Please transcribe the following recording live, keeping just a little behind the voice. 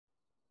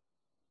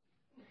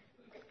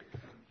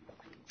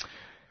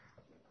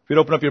We'd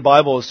open up your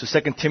Bibles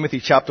to 2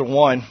 Timothy chapter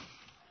 1,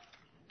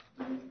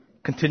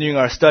 continuing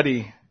our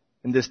study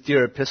in this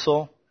dear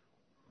epistle.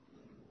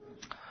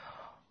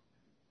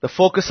 The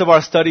focus of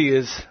our study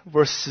is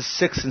verses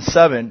 6 and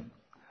 7,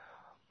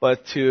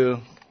 but to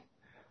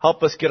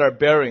help us get our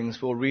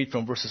bearings, we'll read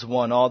from verses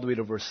 1 all the way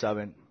to verse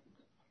 7.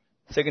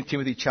 2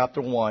 Timothy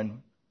chapter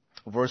 1,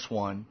 verse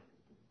 1.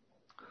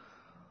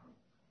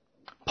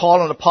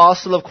 Paul, an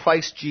apostle of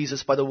Christ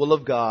Jesus by the will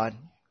of God,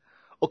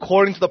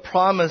 according to the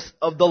promise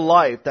of the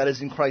life that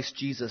is in Christ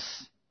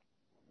Jesus.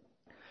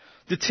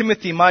 To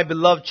Timothy, my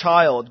beloved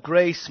child,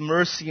 grace,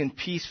 mercy, and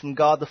peace from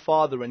God the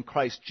Father and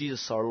Christ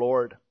Jesus our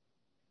Lord.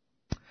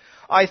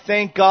 I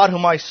thank God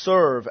whom I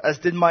serve, as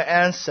did my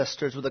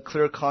ancestors with a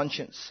clear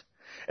conscience,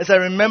 as I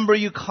remember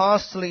you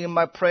constantly in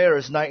my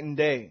prayers night and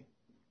day.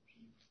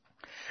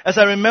 As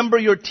I remember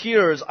your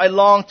tears, I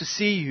long to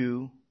see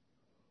you,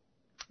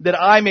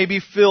 that I may be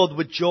filled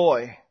with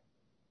joy.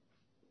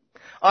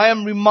 I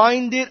am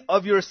reminded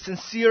of your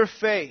sincere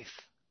faith,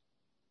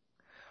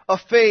 a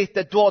faith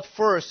that dwelt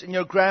first in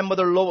your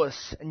grandmother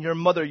Lois and your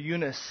mother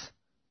Eunice,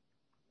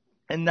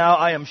 and now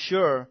I am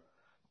sure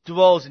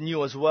dwells in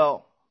you as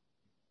well.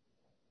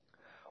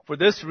 For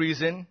this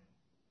reason,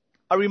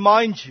 I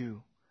remind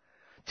you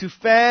to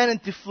fan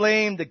and to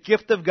flame the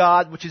gift of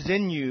God which is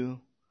in you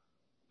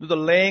through the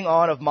laying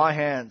on of my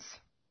hands.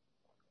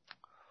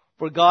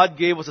 For God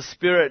gave us a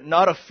spirit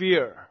not of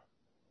fear,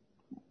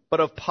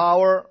 but of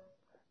power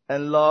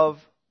and love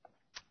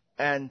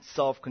and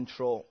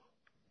self-control.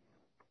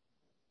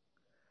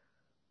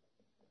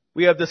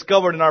 We have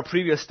discovered in our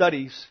previous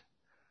studies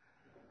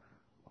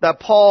that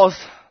Paul's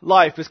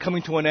life is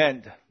coming to an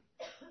end.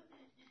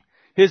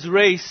 His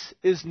race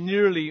is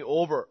nearly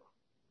over.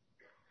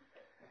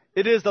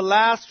 It is the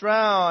last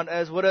round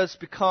as what has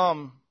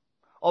become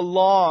a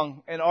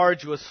long and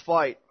arduous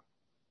fight.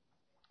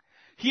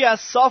 He has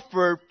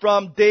suffered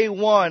from day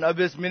one of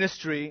his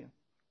ministry.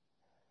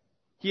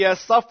 He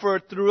has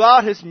suffered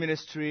throughout his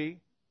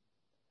ministry,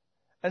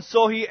 and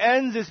so he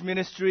ends his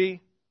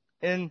ministry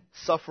in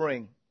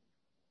suffering.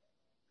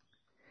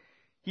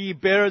 He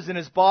bears in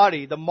his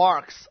body the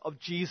marks of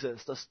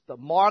Jesus, the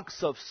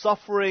marks of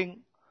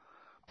suffering,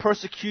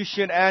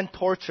 persecution, and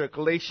torture,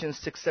 Galatians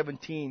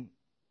 6:17.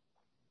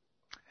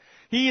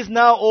 He is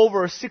now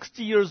over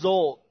 60 years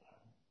old.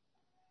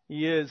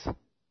 He is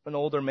an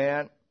older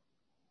man.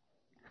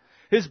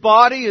 His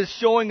body is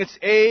showing its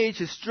age,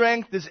 his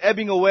strength is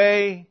ebbing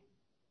away.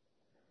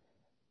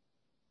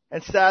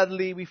 And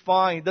sadly, we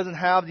find he doesn't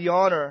have the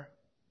honor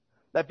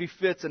that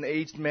befits an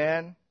aged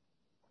man.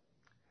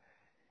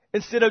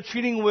 Instead of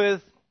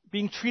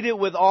being treated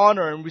with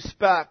honor and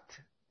respect,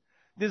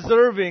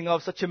 deserving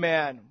of such a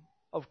man,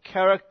 of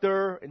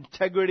character,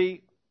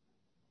 integrity,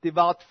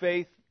 devout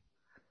faith,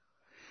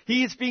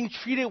 he is being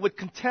treated with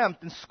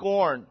contempt and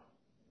scorn,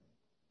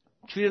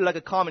 treated like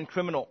a common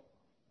criminal.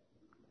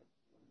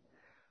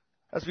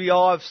 As we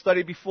all have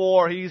studied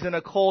before, he's in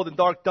a cold and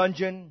dark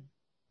dungeon,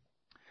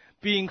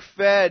 being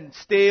fed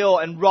stale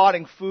and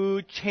rotting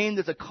food, chained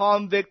as a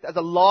convict, as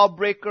a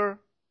lawbreaker.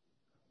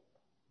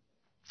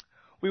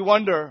 We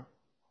wonder,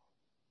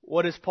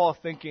 what is Paul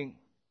thinking?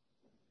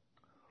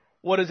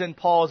 What is in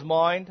Paul's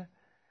mind?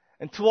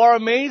 And to our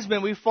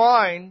amazement, we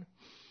find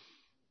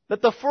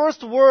that the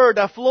first word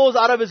that flows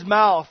out of his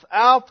mouth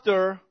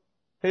after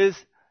his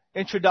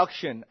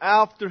introduction,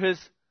 after his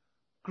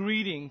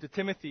greeting to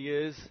Timothy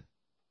is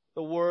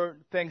the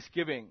word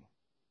thanksgiving,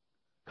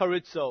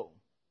 charizo.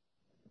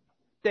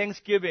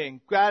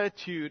 Thanksgiving,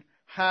 gratitude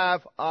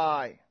have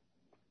I.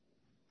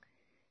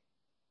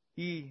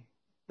 He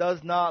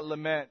does not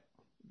lament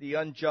the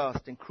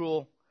unjust and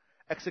cruel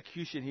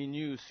execution he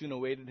knew soon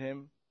awaited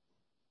him.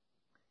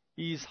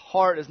 His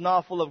heart is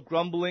not full of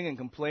grumbling and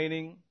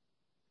complaining.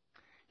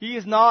 He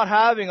is not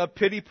having a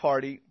pity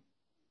party.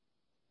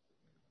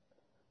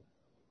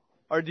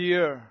 Our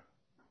dear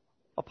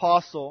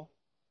apostle,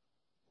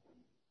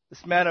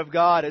 this man of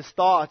God, his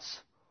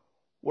thoughts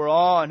were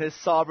on his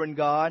sovereign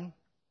God,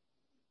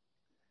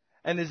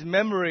 and his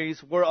memories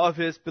were of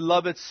his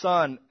beloved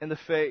son in the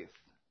faith,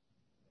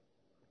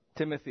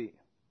 Timothy,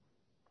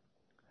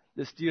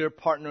 this dear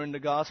partner in the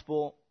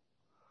gospel,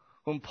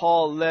 whom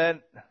Paul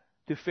led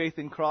to faith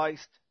in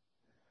Christ,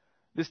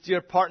 this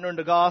dear partner in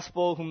the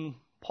gospel whom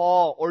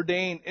Paul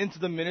ordained into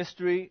the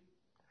ministry,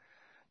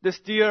 this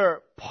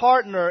dear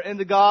partner in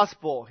the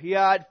gospel. He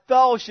had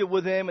fellowship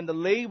with him in the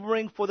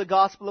laboring for the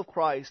gospel of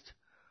Christ,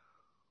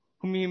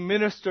 whom he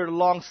ministered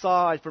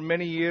alongside for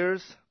many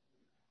years,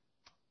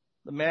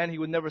 the man he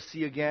would never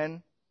see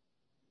again.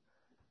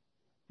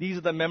 These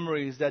are the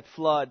memories that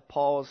flood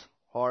Paul's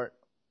heart.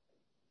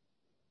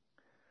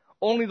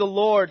 Only the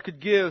Lord could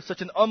give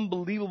such an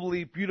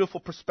unbelievably beautiful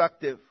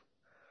perspective,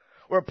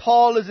 where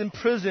Paul is in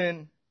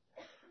prison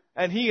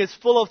and he is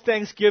full of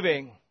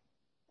thanksgiving,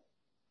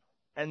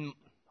 and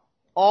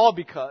all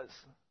because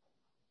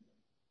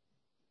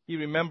he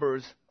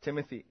remembers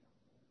Timothy.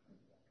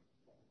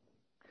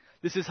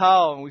 This is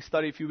how, we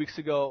studied a few weeks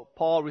ago,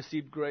 Paul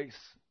received grace.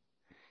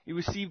 He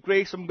received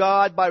grace from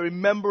God by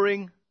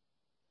remembering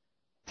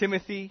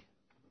Timothy.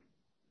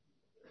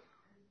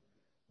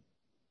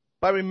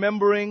 by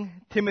remembering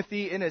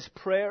Timothy in his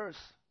prayers.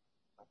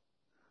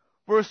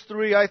 Verse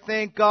 3, I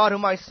thank God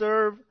whom I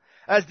serve,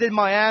 as did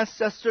my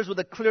ancestors with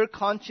a clear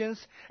conscience,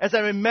 as I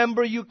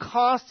remember you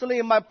constantly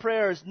in my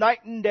prayers,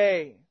 night and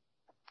day.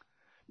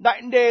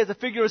 Night and day is a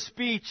figure of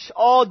speech.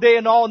 All day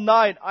and all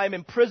night I am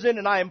in prison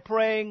and I am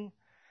praying.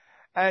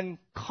 And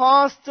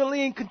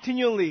constantly and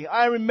continually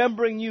I am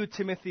remembering you,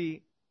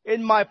 Timothy,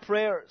 in my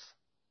prayers.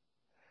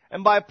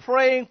 And by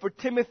praying for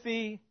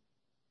Timothy,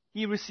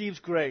 he receives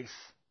grace.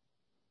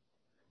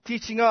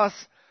 Teaching us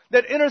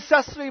that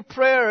intercessory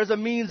prayer is a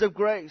means of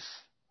grace.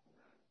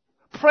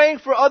 Praying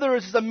for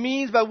others is a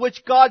means by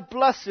which God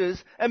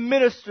blesses and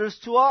ministers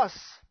to us.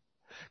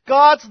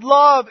 God's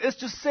love is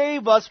to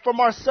save us from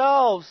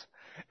ourselves.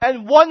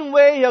 And one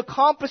way He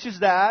accomplishes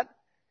that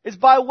is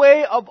by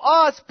way of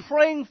us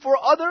praying for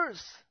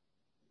others.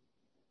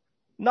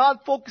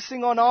 Not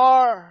focusing on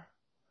our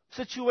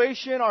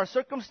situation, our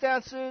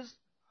circumstances,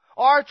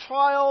 our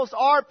trials,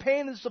 our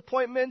pain and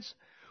disappointments.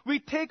 We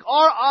take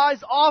our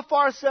eyes off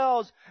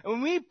ourselves, and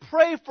when we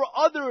pray for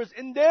others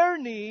in their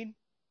need,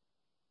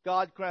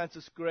 God grants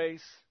us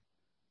grace.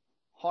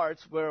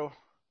 Hearts were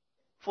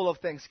full of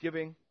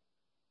thanksgiving,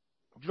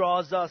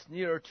 draws us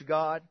nearer to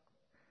God.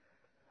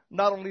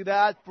 Not only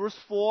that, verse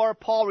 4,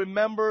 Paul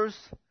remembers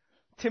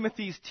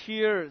Timothy's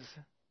tears.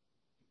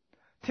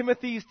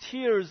 Timothy's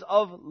tears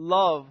of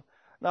love.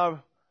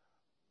 Now,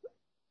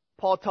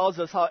 Paul tells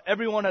us how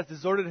everyone has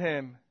deserted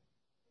him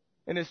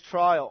in his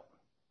trial.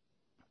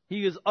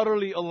 He is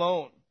utterly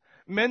alone.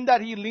 Men that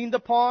he leaned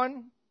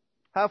upon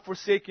have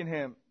forsaken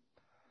him.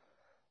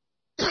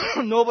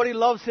 Nobody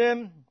loves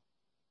him.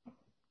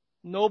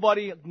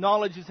 Nobody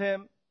acknowledges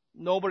him.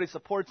 Nobody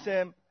supports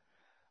him.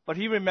 But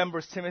he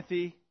remembers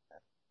Timothy.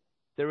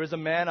 There is a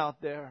man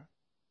out there.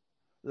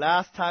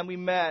 Last time we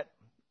met,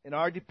 in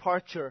our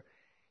departure,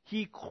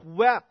 he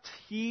wept.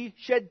 He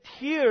shed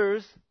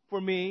tears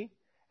for me.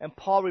 And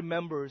Paul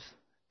remembers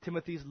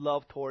Timothy's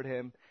love toward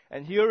him.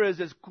 And here is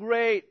this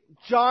great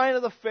giant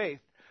of the faith,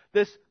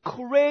 this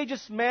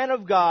courageous man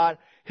of God.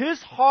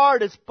 His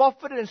heart is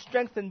buffeted and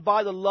strengthened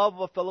by the love of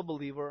a fellow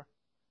believer,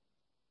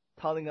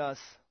 telling us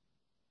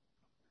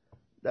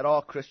that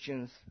all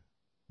Christians,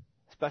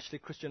 especially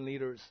Christian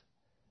leaders,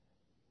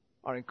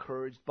 are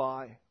encouraged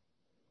by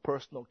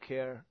personal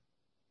care,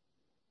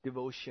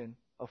 devotion,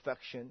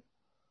 affection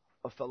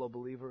of fellow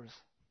believers.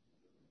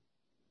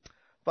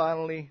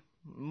 Finally,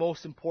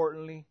 most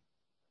importantly,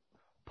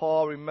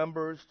 Paul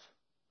remembers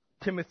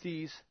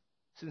Timothy's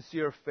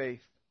sincere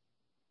faith.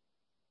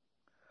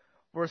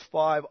 Verse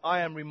 5,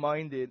 I am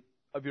reminded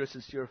of your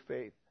sincere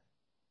faith.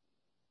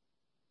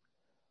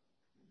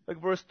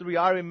 Like verse 3,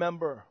 I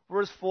remember.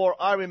 Verse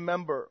 4, I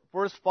remember.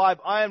 Verse 5,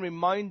 I am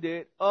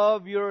reminded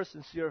of your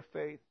sincere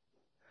faith,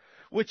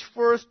 which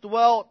first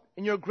dwelt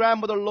in your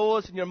grandmother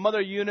Lois and your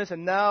mother Eunice,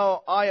 and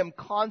now I am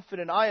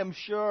confident, I am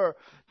sure,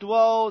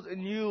 dwells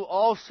in you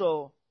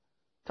also,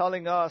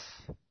 telling us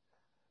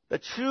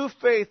that true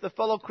faith of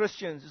fellow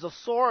Christians is a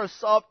source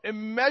of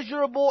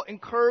immeasurable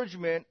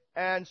encouragement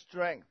and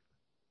strength.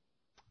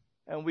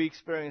 And we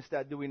experience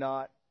that, do we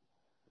not?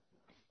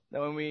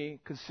 Now when we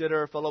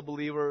consider fellow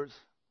believers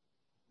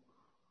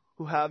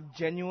who have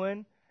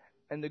genuine,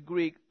 and the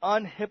Greek,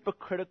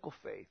 unhypocritical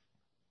faith,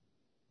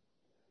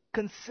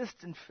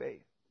 consistent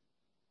faith,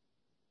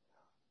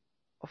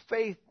 a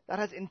faith that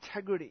has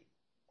integrity,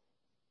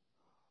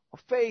 a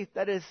faith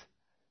that is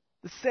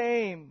the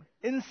same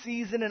in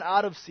season and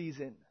out of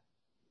season.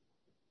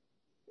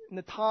 In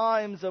the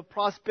times of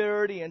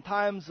prosperity and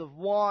times of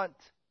want,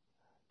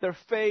 their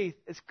faith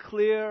is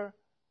clear,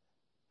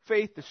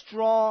 faith is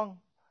strong.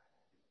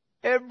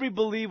 Every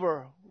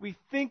believer, we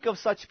think of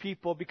such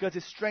people because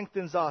it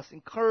strengthens us,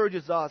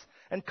 encourages us,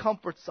 and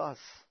comforts us.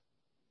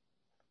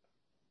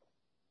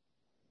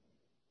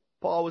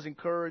 Paul was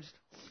encouraged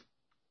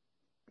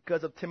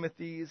because of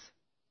Timothy's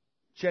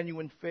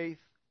genuine faith.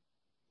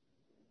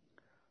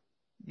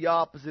 The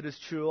opposite is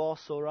true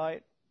also,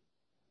 right?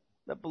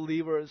 That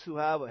believers who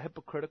have a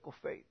hypocritical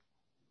faith.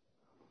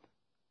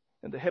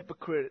 And the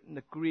hypocrite in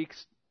the Greek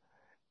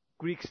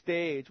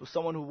stage was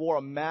someone who wore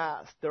a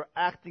mask. They're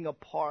acting a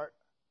part.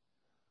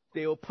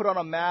 They would put on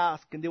a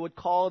mask and they would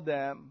call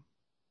them,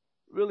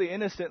 really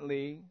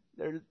innocently,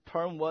 their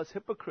term was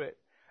hypocrite.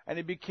 And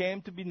it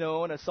became to be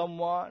known as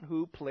someone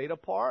who played a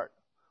part,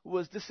 who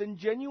was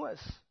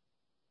disingenuous,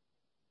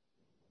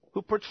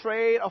 who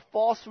portrayed a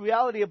false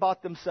reality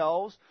about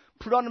themselves,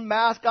 put on a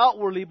mask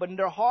outwardly, but in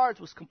their hearts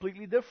was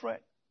completely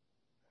different.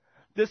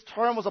 This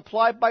term was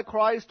applied by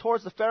Christ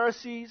towards the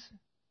Pharisees.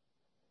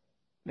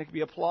 And it can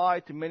be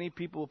applied to many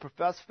people who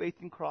profess faith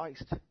in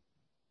Christ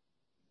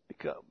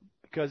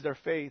because their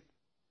faith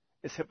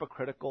is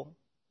hypocritical.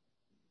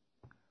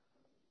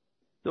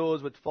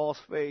 Those with false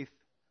faith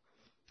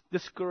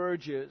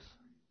discourages,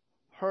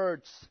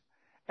 hurts,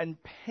 and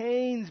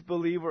pains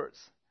believers.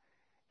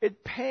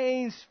 It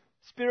pains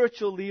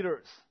spiritual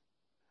leaders.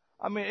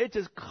 I mean, it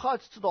just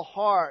cuts to the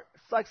heart.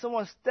 It's like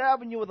someone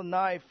stabbing you with a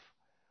knife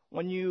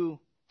when you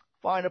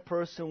find a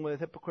person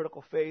with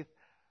hypocritical faith,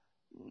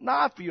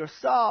 not for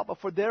yourself, but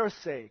for their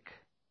sake.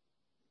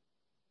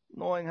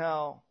 knowing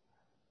how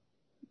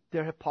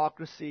their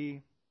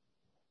hypocrisy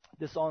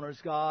dishonors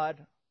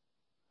God,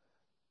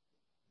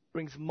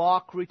 brings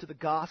mockery to the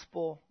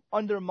gospel,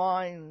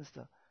 undermines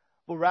the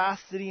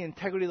veracity and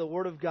integrity of the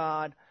Word of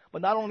God.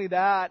 But not only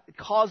that, it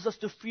causes us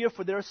to fear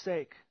for their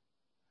sake,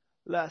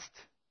 lest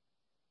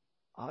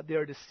they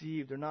are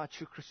deceived. They're not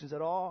true Christians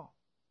at all.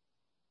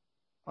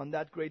 On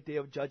that great day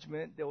of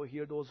judgment, they will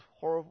hear those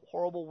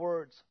horrible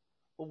words,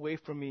 "Away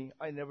from me,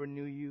 I never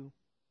knew you."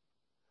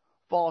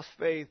 False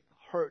faith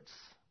hurts.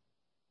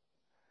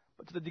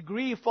 But to the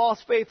degree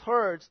false faith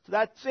hurts, to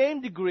that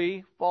same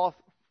degree,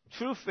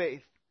 true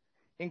faith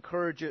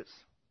encourages.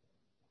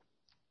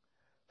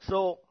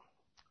 So,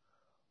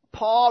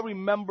 Paul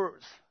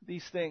remembers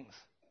these things.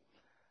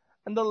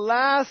 And the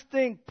last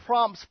thing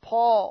prompts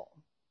Paul,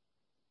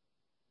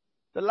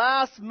 the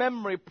last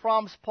memory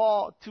prompts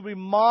Paul to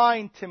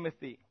remind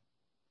Timothy.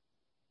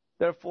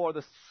 Therefore,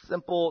 the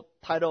simple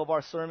title of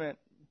our sermon,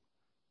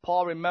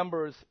 Paul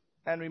remembers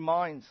and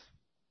reminds.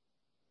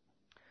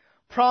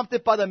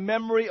 Prompted by the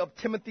memory of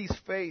Timothy's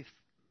faith,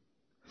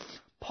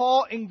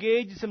 Paul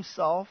engages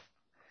himself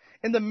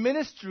in the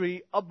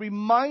ministry of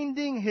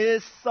reminding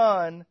his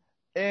son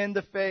in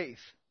the faith.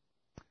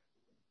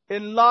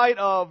 In light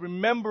of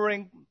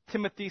remembering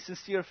Timothy's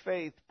sincere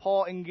faith,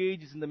 Paul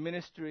engages in the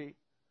ministry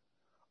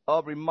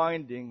of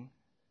reminding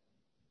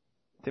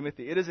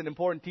Timothy. It is an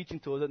important teaching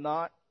tool, is it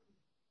not?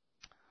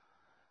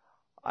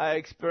 I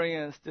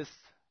experienced this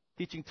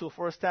teaching tool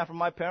firsthand from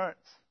my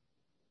parents.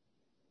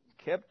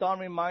 Kept on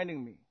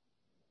reminding me,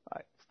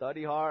 right?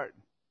 Study hard.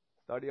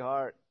 Study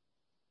hard.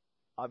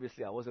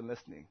 Obviously, I wasn't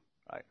listening,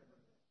 right?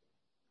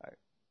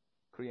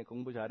 Korean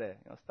공부 잘해.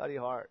 Study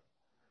hard,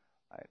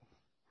 right?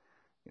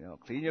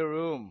 Clean your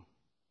room,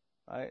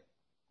 right?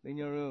 Clean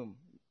your room.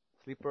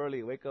 Sleep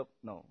early, wake up.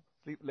 No,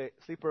 sleep late.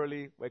 Sleep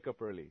early, wake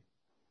up early,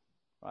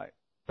 right?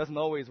 Doesn't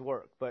always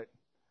work, but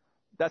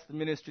that's the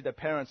ministry that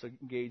parents are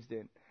engaged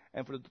in.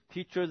 And for the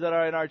teachers that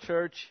are in our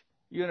church,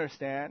 you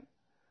understand.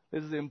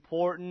 This is an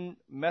important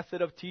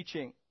method of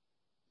teaching.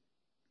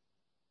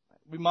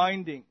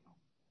 Reminding.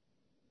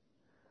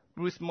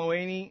 Bruce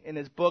Moaney, in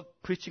his book,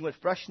 Preaching with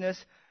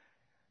Freshness,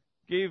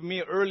 gave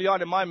me early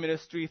on in my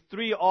ministry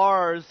 3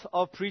 R's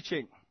of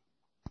preaching.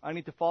 I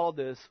need to follow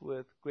this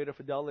with greater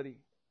fidelity.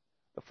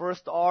 The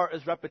first R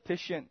is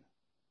repetition.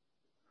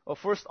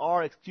 First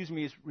R,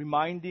 is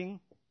reminding.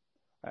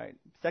 Right?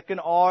 Second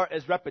R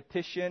is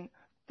repetition.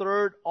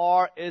 Third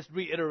R is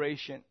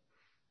reiteration.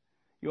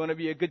 You want to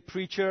be a good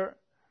preacher?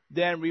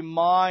 Then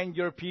remind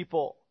your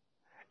people.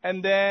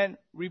 And then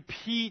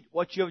repeat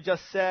what you have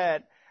just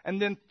said.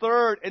 And then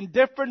third, in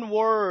different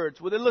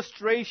words, with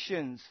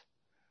illustrations,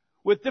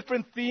 with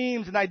different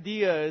themes and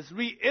ideas,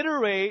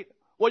 reiterate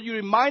what you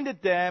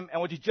reminded them and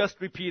what you just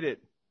repeated.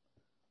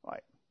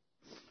 Right.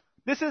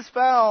 This is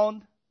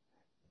found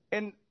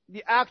in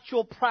the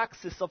actual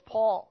practice of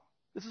Paul.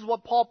 This is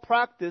what Paul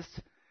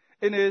practiced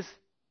in his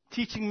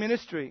teaching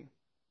ministry.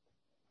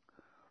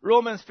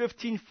 Romans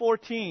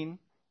 15:14.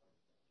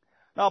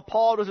 Now,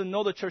 Paul doesn't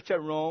know the church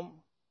at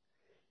Rome.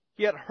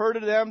 He had heard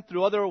of them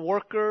through other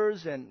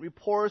workers and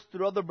reports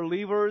through other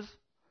believers.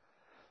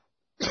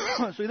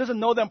 So he doesn't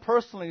know them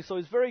personally, so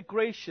he's very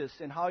gracious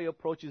in how he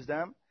approaches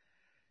them.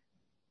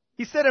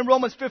 He said in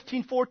Romans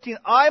 15:14,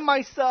 "I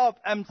myself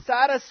am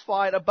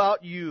satisfied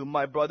about you,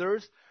 my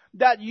brothers,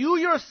 that you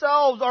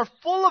yourselves are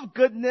full of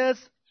goodness,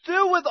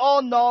 filled with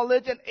all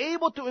knowledge, and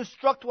able to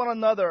instruct one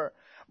another.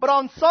 But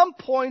on some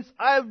points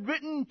I have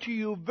written to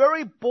you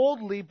very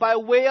boldly by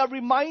way of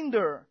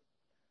reminder,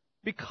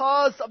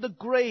 because of the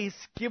grace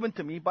given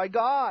to me by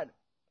God."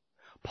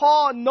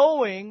 Paul,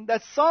 knowing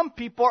that some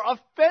people are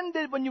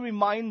offended when you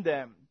remind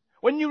them,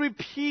 when you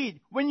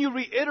repeat, when you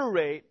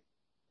reiterate,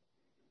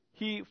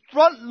 he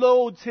front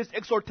loads his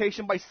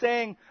exhortation by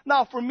saying,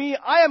 "Now for me,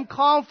 I am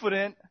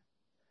confident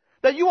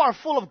that you are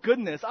full of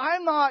goodness.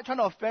 I'm not trying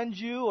to offend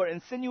you or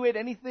insinuate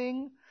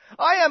anything.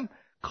 I am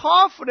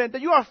confident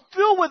that you are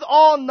filled with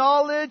all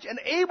knowledge and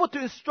able to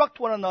instruct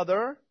one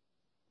another.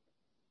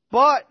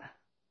 But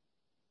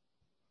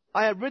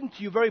I have written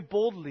to you very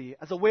boldly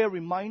as a way of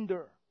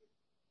reminder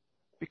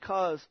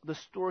because of the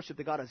stewardship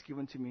that God has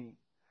given to me.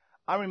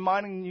 I'm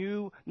reminding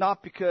you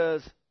not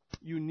because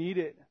you need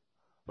it,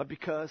 but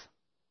because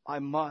I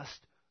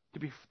must to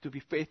be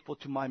faithful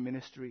to my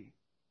ministry."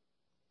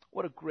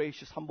 What a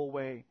gracious, humble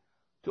way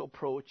to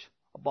approach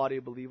a body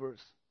of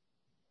believers.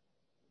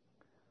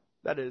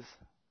 That is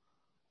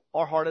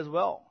our heart as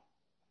well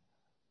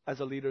as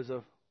the leaders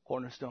of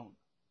Cornerstone.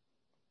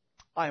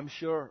 I am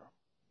sure,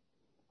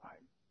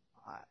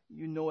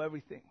 you know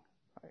everything,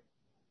 right?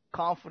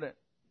 Confident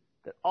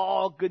that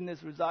all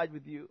goodness resides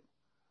with you,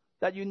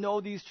 that you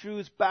know these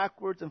truths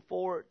backwards and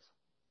forwards,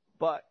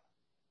 but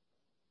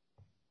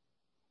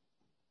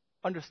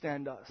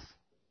understand us,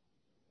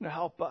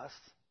 help us,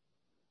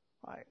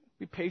 right?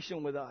 Be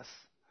patient with us.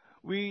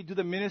 We do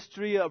the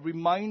ministry of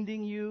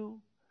reminding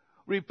you,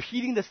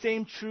 repeating the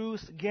same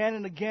truths again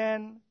and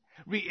again,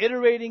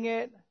 reiterating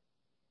it,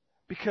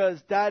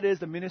 Because that is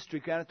the ministry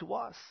granted to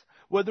us.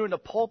 Whether in the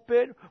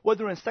pulpit,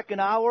 whether in second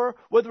hour,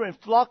 whether in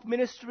flock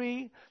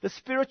ministry, the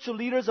spiritual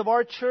leaders of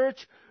our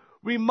church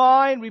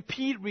remind,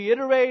 repeat,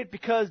 reiterate,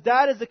 because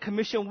that is the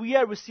commission we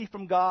have received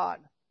from God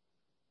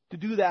to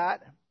do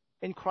that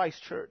in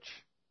Christ's church.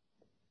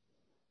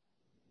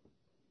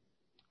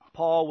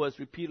 Paul was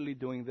repeatedly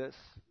doing this.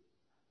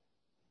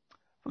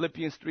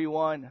 Philippians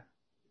 3:1.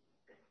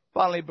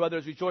 Finally,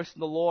 brothers, rejoice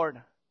in the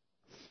Lord.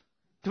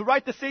 To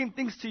write the same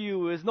things to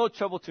you is no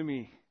trouble to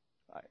me.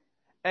 Right?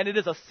 And it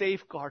is a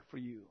safeguard for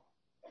you.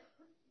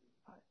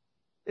 Right?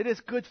 It is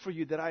good for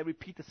you that I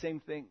repeat the same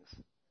things.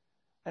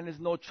 And it is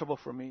no trouble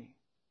for me.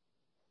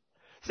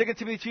 2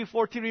 Timothy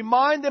 3:14,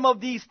 remind them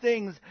of these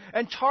things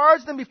and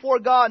charge them before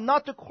God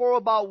not to quarrel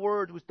about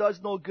words, which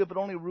does no good but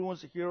only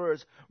ruins the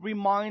hearers.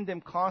 Remind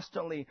them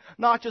constantly.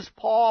 Not just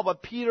Paul,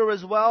 but Peter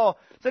as well.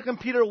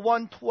 2 Peter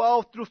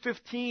 1:12 through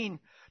 15.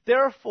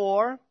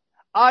 Therefore,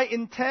 I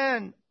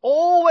intend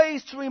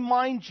always to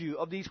remind you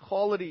of these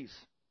qualities.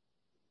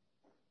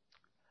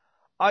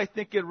 I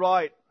think it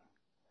right,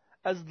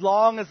 as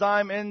long as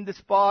I'm in this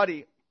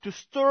body, to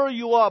stir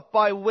you up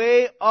by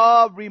way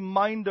of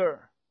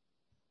reminder.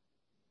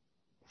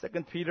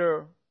 2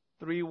 Peter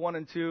 3:1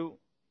 and 2.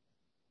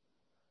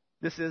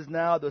 This is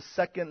now the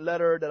second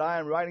letter that I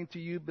am writing to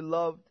you,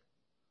 beloved.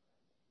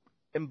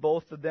 In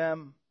both of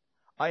them,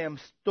 I am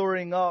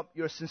stirring up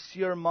your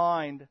sincere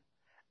mind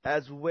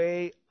as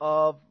way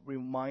of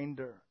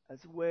reminder.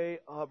 As way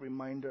of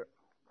reminder.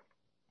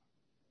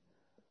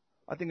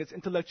 I think it's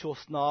intellectual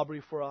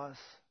snobbery for us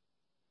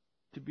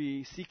to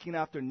be seeking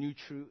after new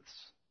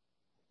truths,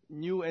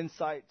 new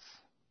insights,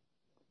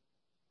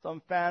 some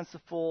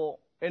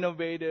fanciful,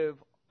 innovative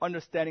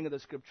understanding of the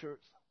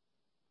Scriptures.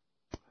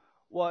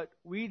 What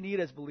we need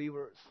as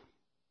believers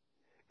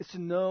is to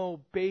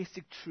know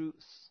basic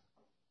truths.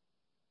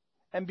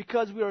 And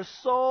because we are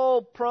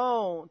so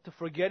prone to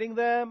forgetting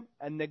them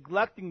and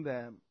neglecting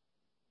them,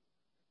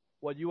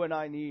 what you and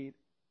I need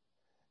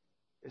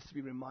is to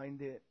be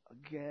reminded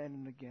again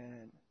and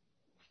again.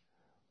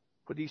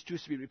 For these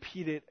truths to be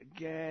repeated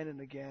again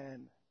and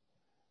again.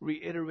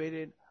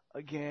 Reiterated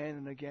again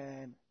and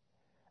again.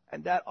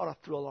 And that ought to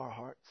thrill our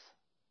hearts.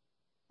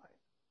 Right?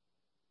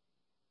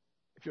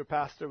 If your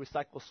pastor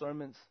recycles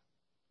sermons,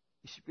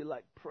 you should be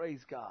like,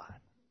 praise God.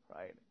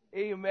 Right?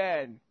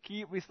 Amen.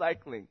 Keep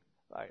recycling.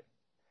 Right?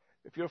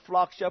 If your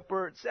flock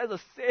shepherd says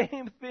the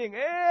same thing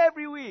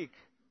every week,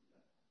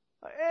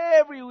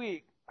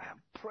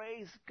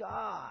 praise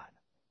God.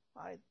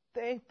 I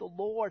thank the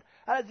Lord.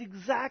 That is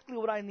exactly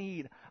what I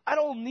need. I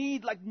don't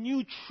need like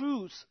new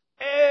truths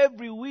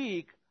every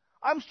week.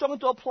 I'm struggling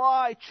to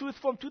apply truth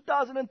from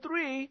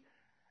 2003,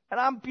 and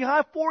I'm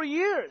behind 4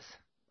 years.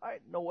 I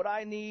know what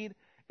I need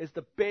is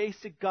the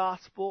basic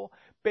gospel,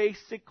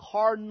 basic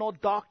cardinal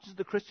doctrines of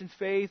the Christian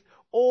faith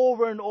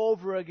over and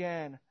over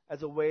again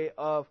as a way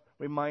of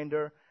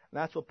reminder. And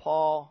that's what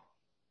Paul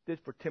did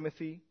for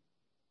Timothy.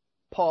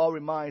 Paul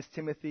reminds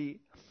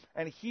Timothy,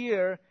 and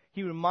here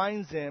he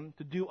reminds him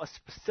to do a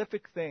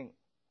specific thing.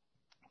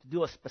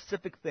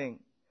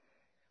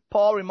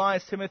 Paul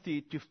reminds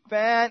Timothy to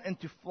fan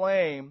into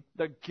flame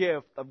the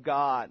gift of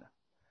God.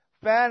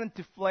 Fan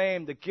into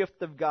flame the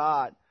gift of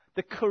God.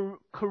 The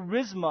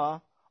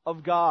charisma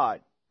of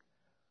God.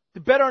 To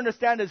better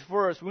understand this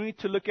verse, we need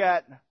to look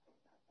at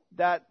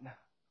that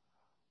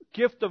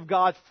gift of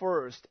God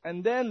first,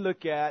 and then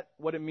look at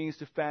what it means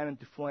to fan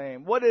into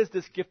flame. What is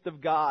this gift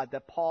of God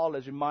that Paul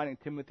is reminding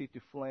Timothy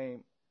to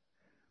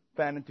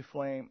fan into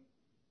flame?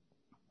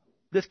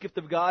 This gift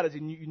of God is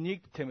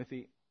unique to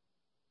Timothy.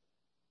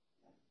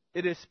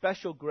 It is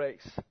special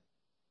grace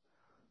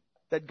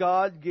that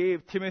God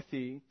gave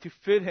Timothy to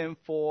fit him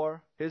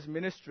for his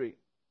ministry.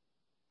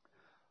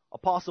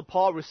 Apostle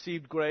Paul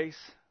received grace,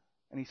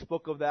 and he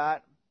spoke of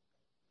that.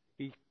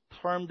 He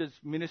termed his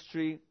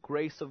ministry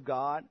grace of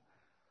God.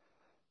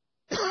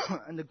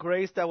 And the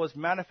grace that was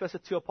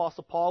manifested to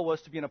Apostle Paul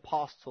was to be an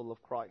apostle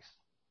of Christ.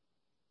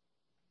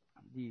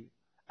 The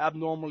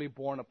abnormally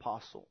born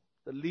apostle.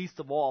 The least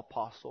of all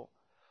apostle.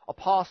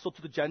 Apostle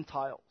to the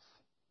Gentiles.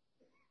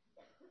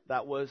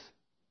 That was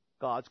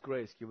God's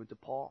grace given to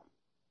Paul.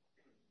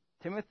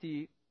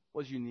 Timothy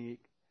was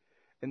unique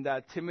in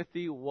that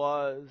Timothy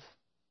was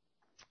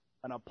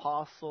an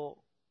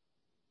apostle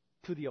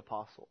to the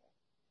apostle.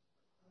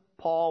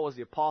 Paul was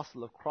the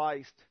apostle of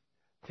Christ.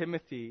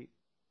 Timothy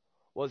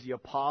was the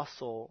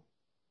apostle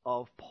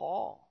of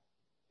Paul.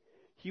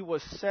 He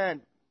was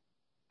sent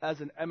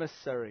as an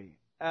emissary,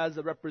 as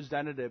a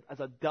representative,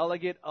 as a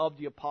delegate of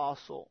the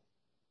apostle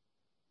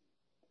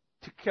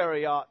to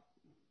carry out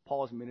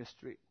Paul's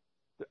ministry,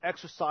 to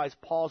exercise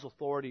Paul's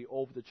authority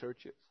over the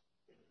churches.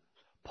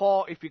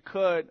 Paul, if he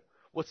could,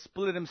 would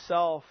split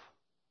himself,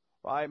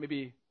 right,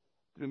 maybe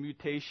through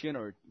mutation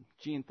or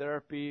gene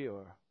therapy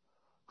or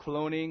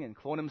cloning, and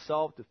clone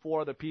himself to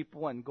 4 other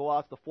people and go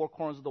out to the 4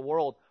 corners of the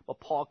world, but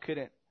Paul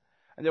couldn't.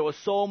 And there was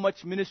so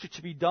much ministry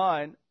to be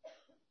done,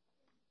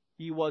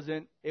 he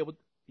wasn't able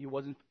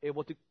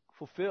to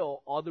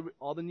fulfill all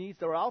the needs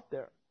that were out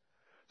there.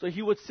 So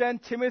he would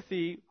send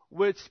Timothy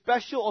with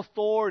special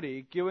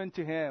authority given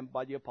to him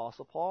by the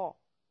Apostle Paul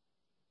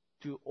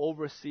to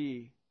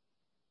oversee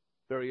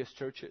various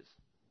churches.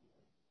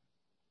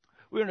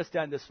 We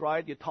understand this,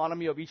 right? The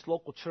autonomy of each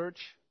local church.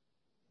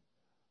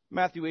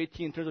 Matthew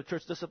 18, in terms of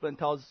church discipline,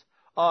 tells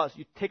us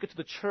you take it to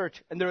the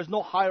church, and there is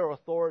no higher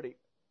authority.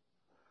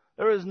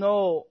 There is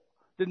no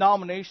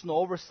denominational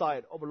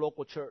oversight of a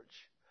local church.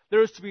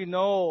 There is to be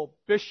no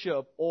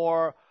bishop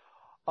or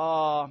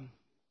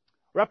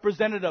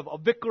representative, a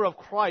vicar of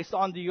Christ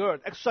on the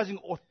earth, exercising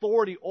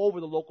authority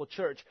over the local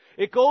church.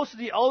 It goes to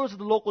the elders of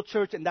the local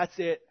church, and that's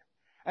it.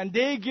 And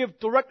they give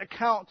direct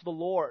account to the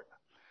Lord.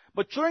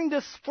 But during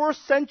this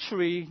first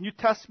century New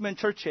Testament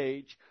church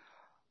age,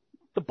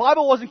 the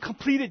Bible wasn't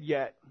completed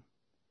yet.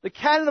 The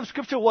canon of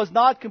Scripture was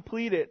not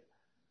completed.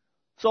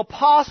 So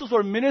apostles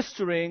were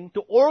ministering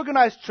to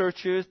organized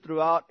churches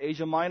throughout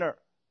Asia Minor.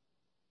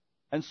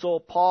 And so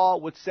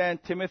Paul would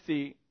send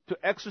Timothy to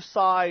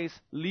exercise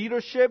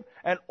leadership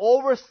and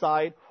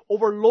oversight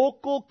over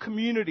local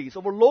communities,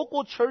 over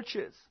local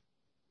churches.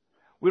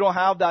 We don't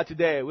have that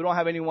today. We don't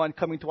have anyone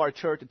coming to our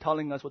church and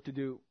telling us what to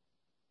do,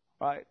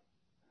 right?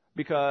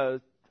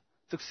 Because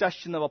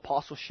succession of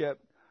apostleship,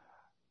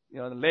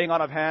 the laying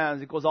on of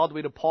hands, it goes all the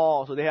way to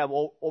Paul, so they have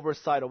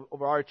oversight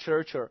over our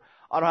church. Or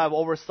I don't have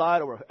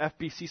oversight over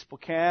FBC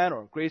Spokane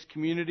or Grace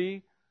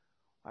Community.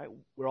 Right?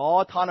 We're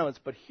all autonomous.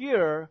 But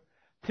here,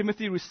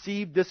 Timothy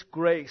received this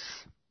grace,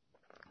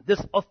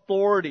 this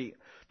authority,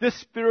 this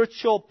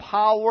spiritual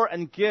power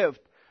and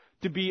gift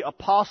to be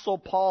Apostle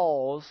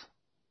Paul's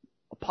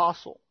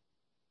apostle.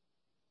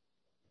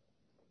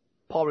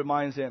 Paul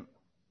reminds him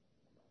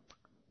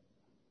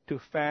to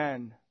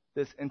fan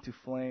this into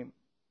flame.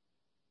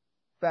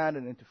 Fan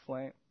it into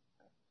flame.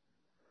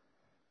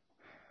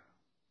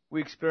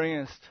 We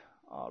experienced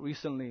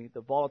recently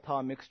the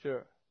volatile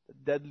mixture, the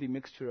deadly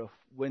mixture of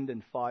wind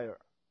and fire.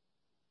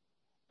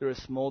 There is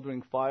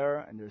smoldering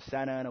fire and there's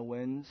Santa Ana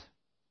winds.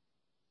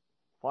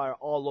 Fire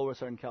all over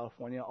Southern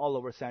California, all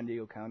over San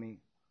Diego County,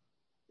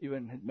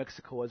 even in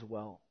Mexico as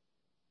well.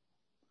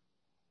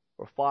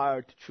 For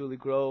fire to truly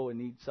grow, it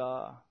needs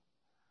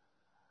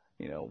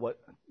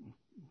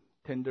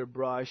tinder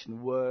brush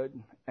and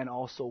wood, and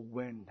also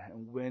wind.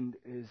 And wind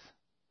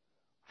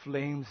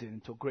flames it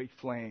into a great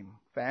flame,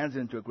 fans it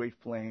into a great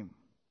flame.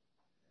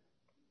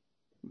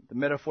 The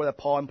metaphor that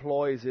Paul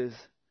employs is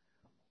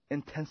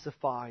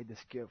intensify this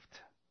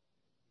gift.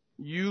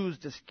 Use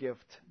this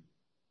gift.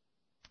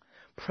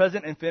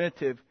 Present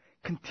infinitive,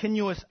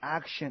 continuous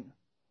action.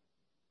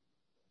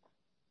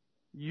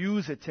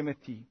 Use it,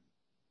 Timothy.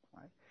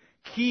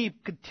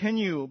 Keep,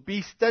 continue,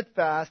 be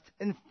steadfast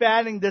in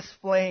fanning this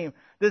flame,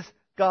 this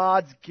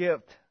God's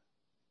gift.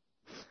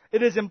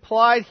 It is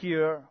implied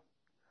here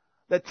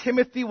that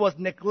Timothy was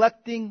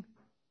neglecting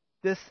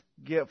this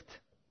gift.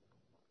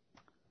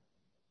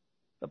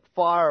 The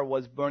fire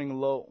was burning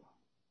low.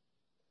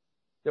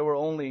 There were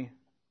only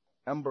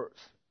embers.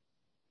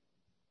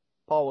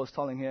 Paul was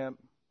telling him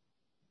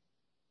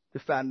to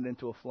fan it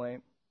into a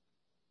flame.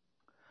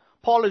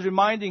 Paul is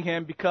reminding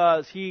him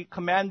because he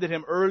commanded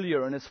him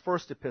earlier in his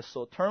first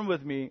epistle. Turn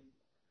with me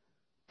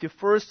to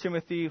 1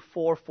 Timothy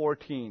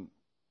 4:14.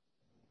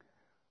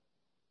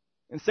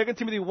 In 2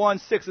 Timothy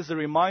 1:6 is a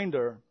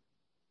reminder.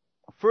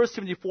 1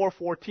 Timothy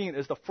 4:14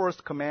 is the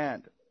first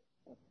command.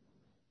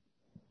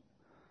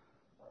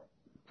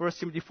 1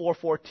 Timothy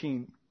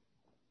 4:14.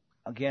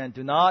 Again,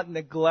 do not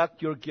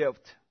neglect your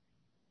gift,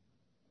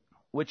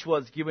 which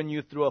was given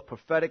you through a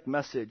prophetic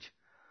message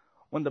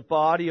when the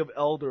body of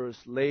elders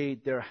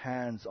laid their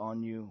hands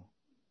on you.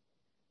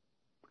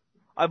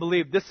 I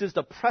believe this is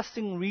the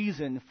pressing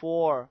reason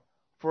for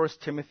 1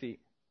 Timothy.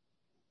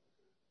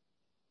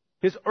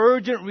 His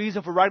urgent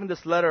reason for writing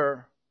this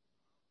letter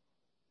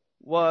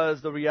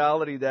was the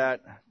reality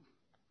that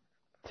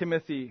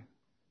Timothy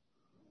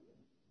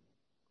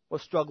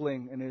was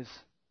struggling in his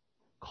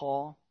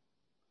call,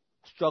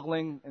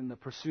 struggling in the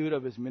pursuit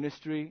of his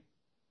ministry,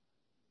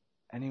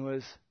 and he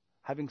was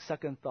having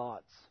second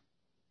thoughts.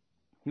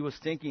 He was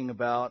thinking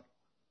about,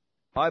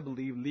 I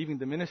believe, leaving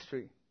the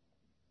ministry.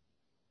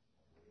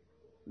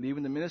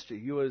 Leaving the ministry.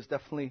 He was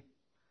definitely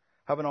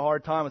having a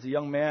hard time as a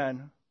young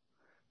man,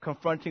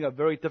 confronting a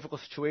very difficult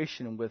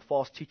situation with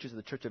false teachers of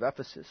the church of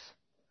Ephesus.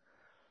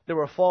 There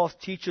were false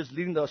teachers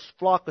leading the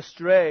flock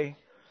astray.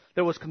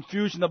 There was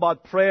confusion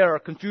about prayer,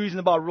 confusion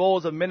about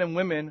roles of men and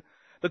women,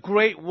 the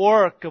great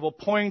work of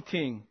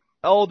appointing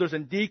elders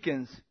and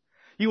deacons.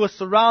 He was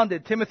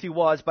surrounded, Timothy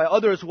was, by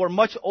others who were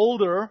much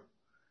older,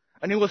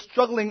 and he was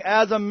struggling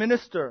as a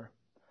minister.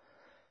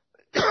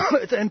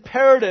 It's an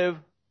imperative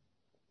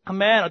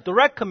command, a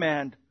direct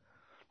command.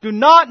 Do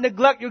not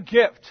neglect your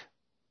gift.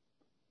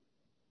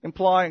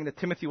 Implying that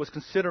Timothy was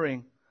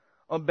considering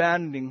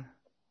abandoning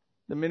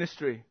the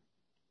ministry.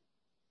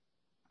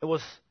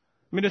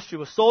 Ministry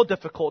was so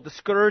difficult,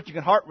 discouraging,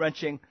 and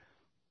heart-wrenching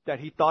that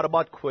he thought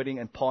about quitting,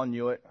 and Paul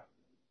knew it.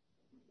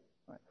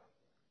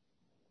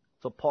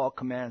 So Paul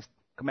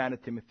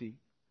commanded Timothy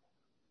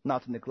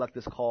not to neglect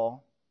this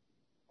call.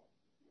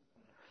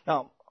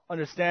 Now,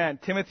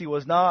 understand, Timothy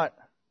was not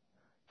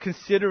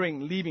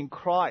considering leaving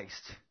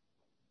Christ.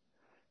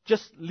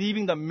 just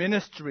leaving the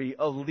ministry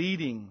of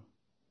leading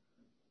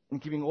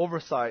and giving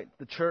oversight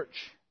to the church.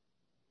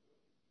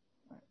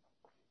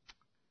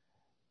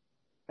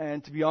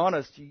 And to be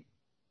honest,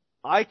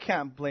 I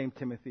can't blame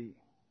Timothy.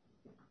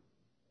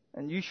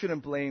 And you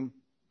shouldn't blame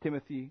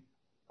Timothy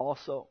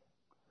also.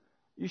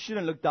 You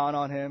shouldn't look down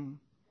on him.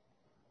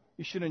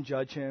 You shouldn't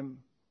judge him.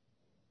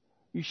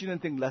 You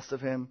shouldn't think less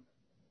of him.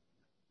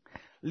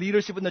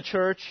 Leadership in the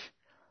church,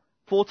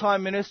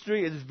 full-time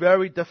ministry is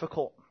very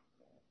difficult.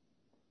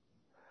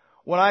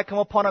 When I come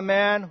upon a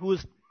man who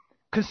is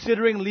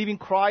considering leaving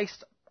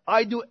Christ,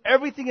 I do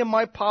everything in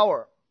my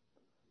power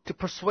to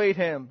persuade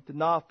him to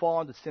not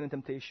fall into sin and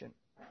temptation.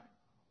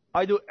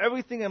 I do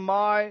everything in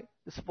my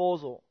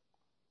disposal.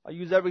 I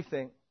use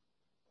everything.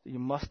 You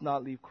must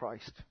not leave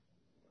Christ.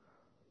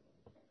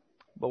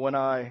 But when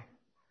I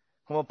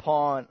come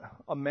upon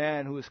a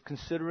man who is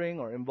considering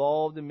or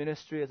involved in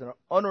ministry as an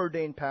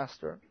unordained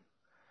pastor,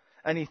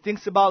 and he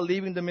thinks about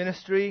leaving the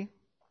ministry,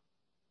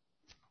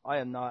 I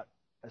am not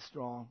as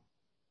strong.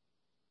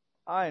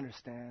 I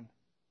understand.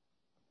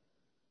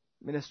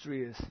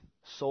 Ministry is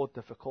so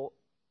difficult.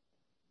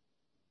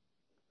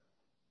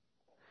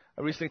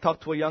 I recently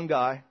talked to a young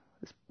guy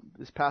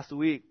this past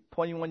week,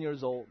 21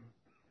 years old.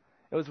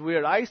 It was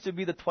weird. I used to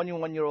be the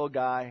 21-year-old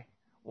guy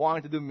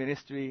wanting to do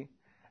ministry,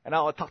 and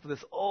I would talk to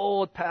this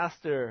old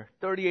pastor,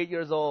 38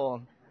 years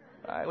old,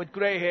 right, with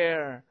gray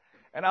hair,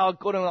 and I would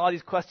go to him with all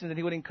these questions, and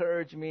he would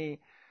encourage me.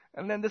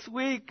 And then this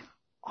week,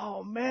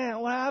 oh man,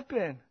 what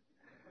happened?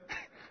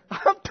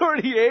 I'm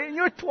 38, and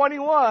you're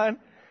 21,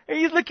 and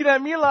he's looking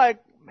at me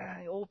like,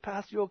 man, old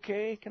pastor, you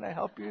okay? Can I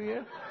help you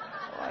here?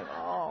 I'm like,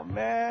 oh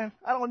man,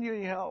 I don't need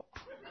any help.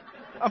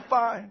 I'm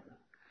fine.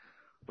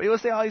 But he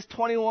was saying, oh, he's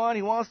 21.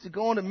 He wants to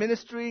go into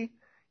ministry.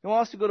 He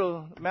wants to go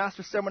to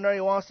master's seminary.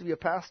 He wants to be a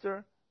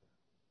pastor.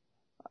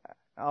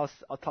 I was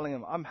telling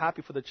him, I'm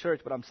happy for the church,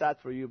 but I'm sad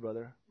for you,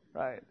 brother.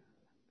 Right?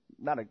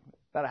 Not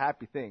a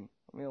happy thing.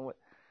 I mean,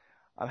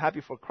 I'm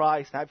happy for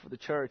Christ, happy for the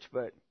church,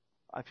 but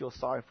I feel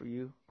sorry for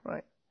you.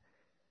 Right?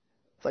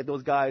 It's like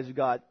those guys who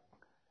got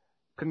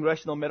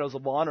Congressional Medals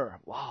of Honor.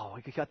 Wow,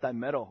 he got that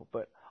medal.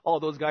 But all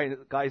those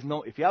guys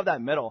know if you have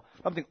that medal,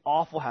 something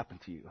awful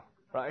happened to you.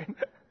 Right?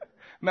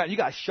 Man, you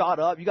got shot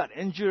up, you got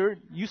injured,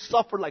 you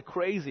suffered like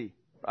crazy,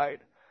 right?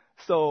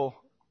 So,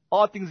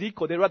 all things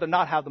equal, they'd rather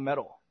not have the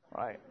medal,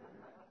 right?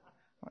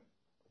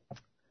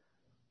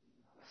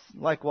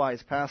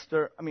 Likewise,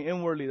 Pastor,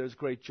 inwardly there's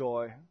great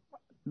joy.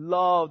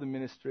 Love the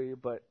ministry,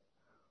 but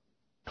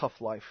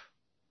tough life.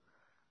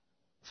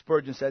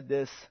 Spurgeon said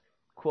this,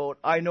 quote,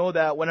 I know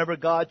that whenever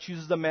God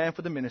chooses a man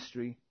for the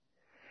ministry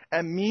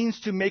and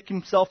means to make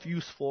himself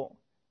useful,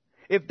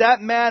 if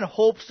that man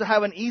hopes to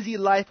have an easy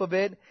life of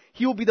it,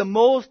 he will be the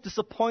most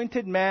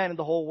disappointed man in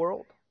the whole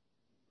world.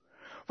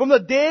 From the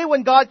day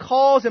when God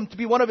calls him to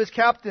be one of his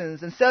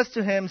captains and says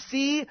to him,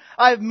 see,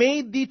 I have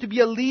made thee to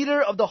be a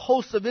leader of the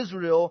hosts of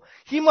Israel,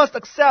 he must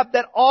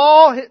accept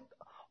all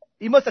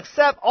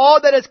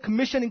that his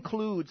commission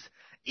includes,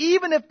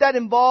 even if that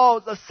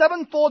involves a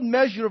sevenfold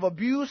measure of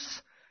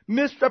abuse,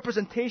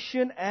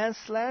 misrepresentation, and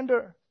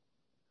slander.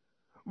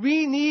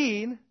 We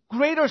need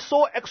greater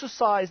soul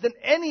exercise than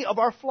any of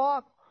our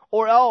flock,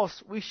 or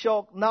else we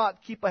shall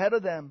not keep ahead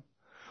of them.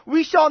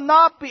 We shall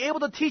not be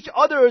able to teach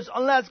others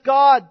unless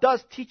God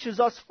teaches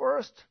us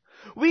first.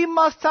 We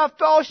must have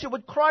fellowship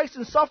with Christ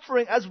in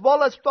suffering as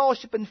well as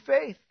fellowship in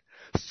faith.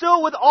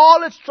 Still, with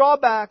all its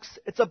drawbacks,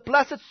 it's a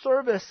blessed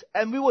service,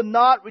 and we will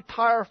not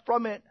retire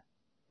from it.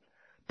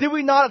 Did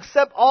we not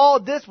accept all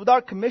this with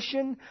our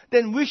commission?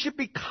 Then we should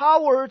be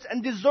cowards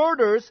and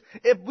deserters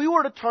if we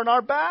were to turn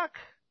our back.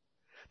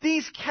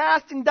 These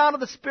casting down of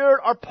the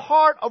Spirit are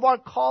part of our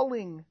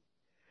calling.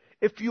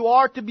 If you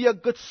are to be a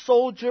good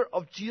soldier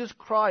of Jesus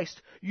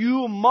Christ,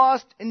 you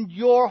must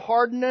endure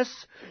hardness.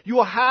 You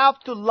will have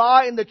to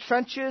lie in the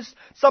trenches,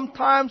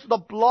 sometimes with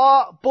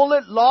a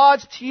bullet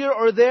lodged here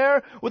or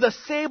there, with a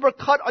saber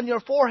cut on your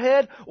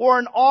forehead, or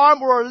an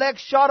arm or a leg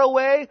shot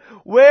away.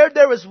 Where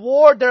there is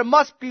war, there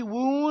must be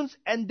wounds,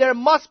 and there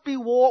must be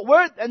war.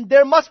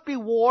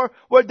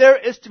 Where there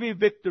is to be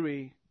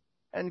victory.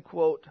 End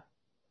quote.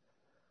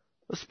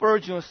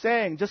 Spurgeon was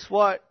saying just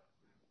what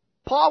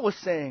Paul was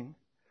saying.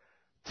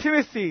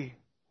 Timothy,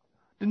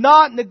 do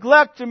not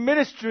neglect your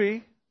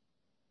ministry.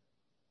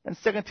 And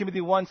 2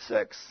 Timothy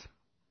 1:6,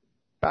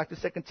 back to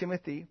 2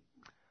 Timothy,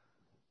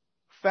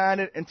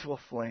 fan it into a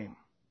flame.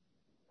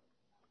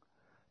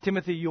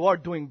 Timothy, you are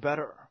doing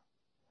better.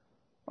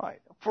 Right.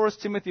 1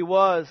 Timothy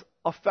was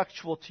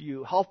effectual to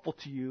you, helpful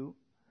to you.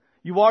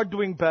 You are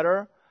doing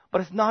better, but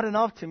it's not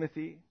enough,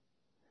 Timothy.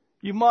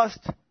 You must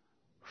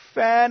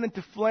fan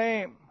into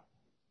flame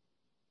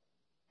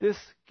this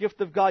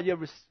gift of God you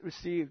have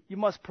received. You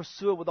must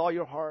pursue it with all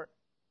your heart.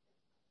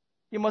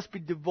 You must be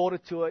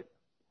devoted to it.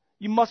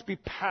 You must be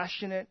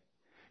passionate.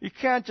 You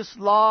can't just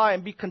lie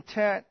and be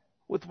content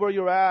with where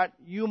you're at.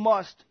 You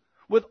must,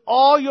 with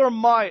all your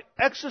might,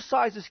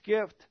 exercise this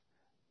gift.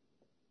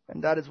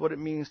 And that is what it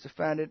means to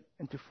fan it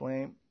into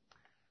flame.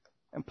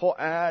 And Paul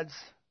adds,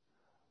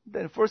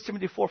 then 1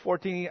 Timothy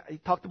 4:14, he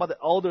talked about the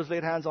elders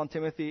laid hands on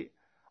Timothy.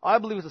 I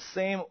believe it's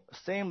the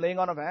same laying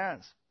on of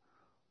hands.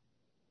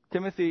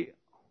 Timothy,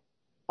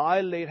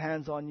 I laid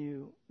hands on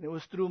you. It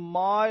was through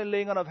my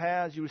laying on of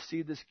hands you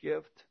received this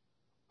gift.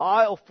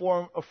 I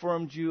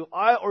affirmed you.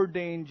 I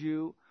ordained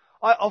you.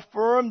 I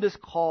affirmed this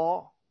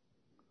call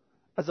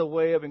as a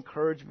way of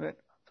encouragement,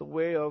 as a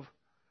way of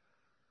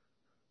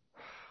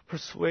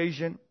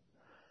persuasion.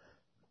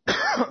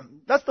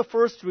 That's the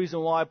first reason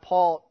why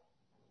Paul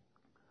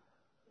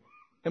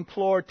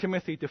implored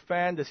Timothy to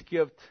fan this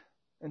gift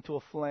into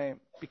a flame,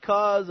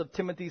 because of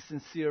Timothy's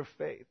sincere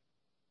faith.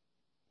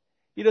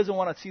 He doesn't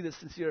want to see this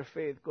sincere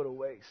faith go to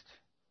waste.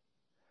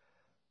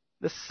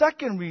 The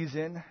second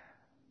reason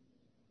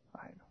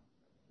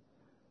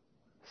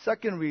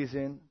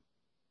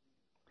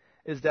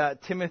is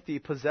that Timothy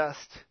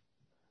possessed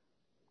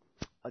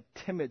a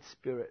timid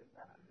spirit.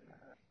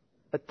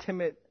 A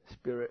timid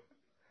spirit.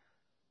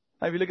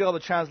 Now, if you look at all the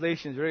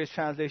translations, various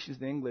translations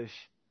in English,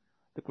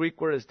 the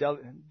Greek word is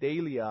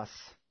delias.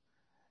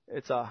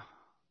 It's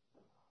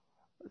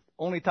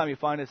only time you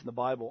find this in the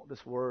Bible,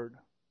 this word.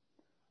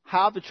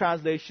 Half the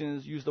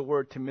translations use the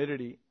word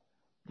timidity.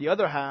 The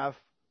other half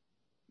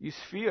use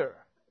fear.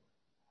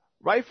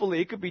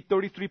 Rightfully, it could be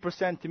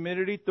 33%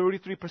 timidity,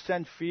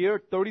 33%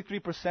 fear,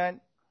 33%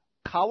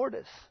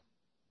 cowardice.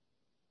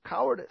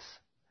 Cowardice.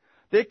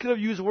 They could have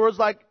used words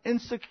like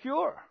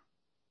insecure.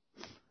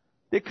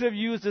 They could have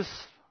used this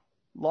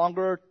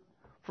longer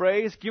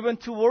phrase, given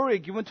to worry,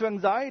 given to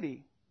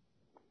anxiety.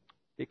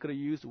 They could have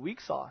used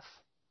weak sauce,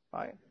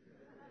 right?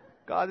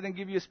 God didn't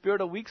give you a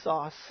spirit of weak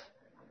sauce,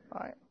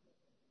 right?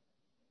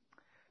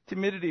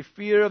 Timidity,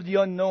 fear of the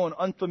unknown,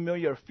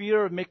 unfamiliar,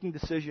 fear of making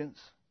decisions,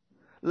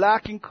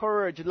 lacking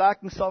courage,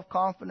 lacking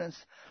self-confidence,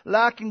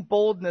 lacking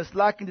boldness,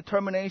 lacking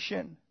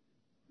determination.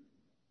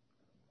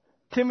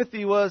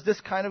 Timothy was this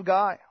kind of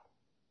guy.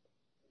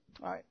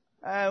 All right.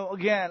 And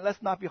again,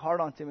 let's not be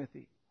hard on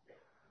Timothy.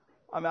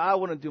 I mean, I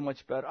wouldn't do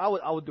much better.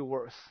 I would do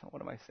worse.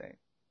 What am I saying?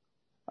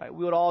 All right,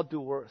 we would all do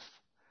worse.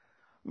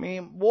 I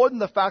mean, more than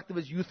the fact of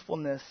his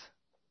youthfulness,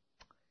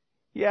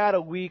 he had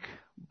a weak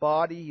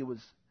body. He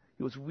was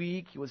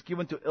weak. He was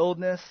given to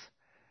illness.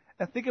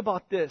 And think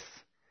about this.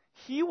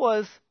 He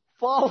was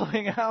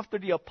following after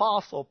the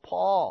Apostle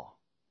Paul.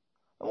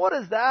 And what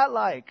is that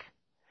like?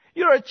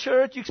 You're at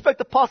church, you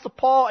expect Apostle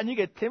Paul, and you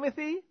get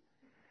Timothy.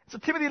 So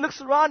Timothy looks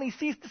around and he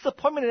sees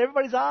disappointment in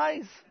everybody's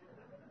eyes.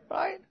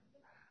 Right?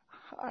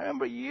 I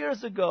remember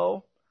years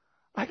ago,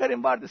 I got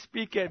invited to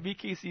speak at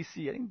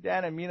VKCC. I think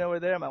Dan and Mina were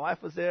there. My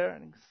wife was there. I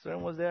think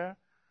Stern was there.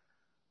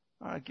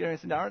 Gary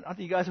said, I don't think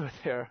you guys were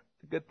there.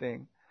 It's a good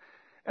thing.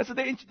 And so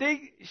they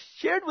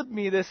shared with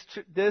me this,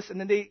 and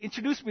then they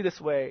introduced me this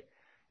way.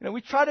 You know,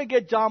 we tried to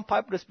get John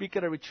Piper to speak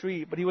at a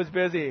retreat, but he was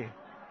busy.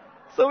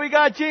 So we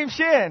got James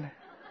Shin.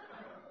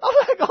 I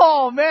was like,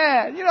 oh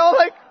man,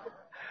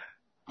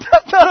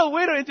 that's not a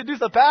way to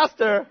introduce a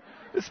pastor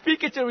to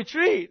speak at your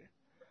retreat.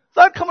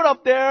 So I'm coming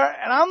up there,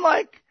 and I'm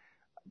like,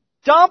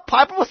 John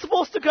Piper was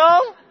supposed to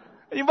come?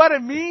 And you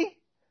invited me?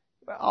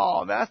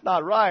 Oh, man, that's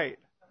not right.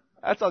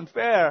 That's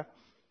unfair.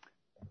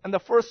 And the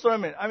first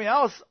sermon, I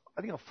was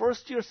a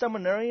first-year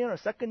seminarian or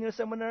second-year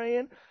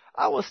seminarian.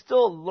 I was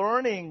still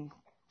learning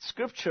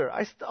Scripture.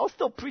 I was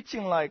still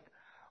preaching like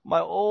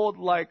my old,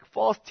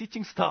 false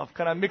teaching stuff,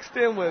 kind of mixed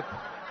in with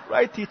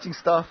right teaching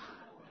stuff.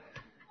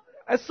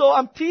 And so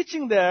I'm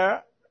teaching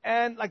there,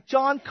 and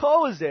John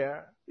Coe is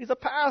there. He's a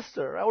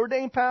pastor, an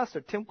ordained pastor.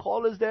 Tim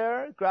Cole is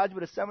there,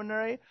 graduate of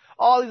seminary.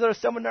 All these other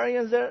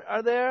seminarians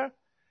are there.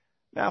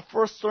 Man,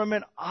 first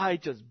sermon, I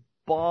just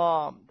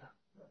bombed,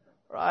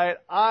 right?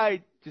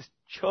 I just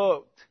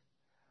choked,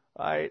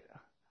 right?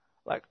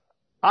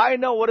 I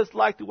know what it's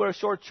like to wear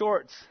short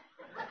shorts,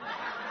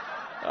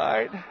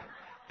 right?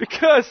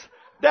 Because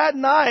that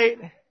night,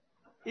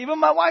 even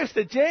my wife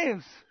said,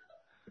 James,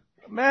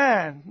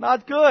 man,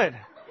 not good.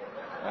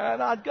 I'm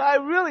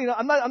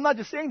not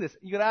just saying this.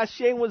 You can ask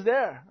Shane was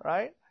there,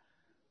 right?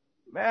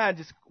 Man,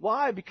 just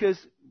why? Because,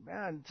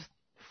 man, just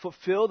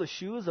fulfill the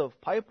shoes of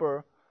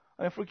Piper.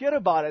 I mean, forget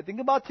about it.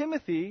 Think about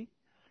Timothy.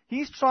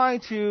 He's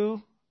trying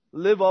to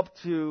live up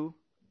to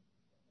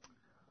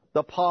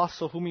the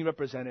apostle whom he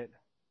represented,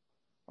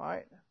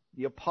 right?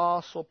 The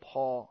Apostle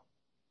Paul.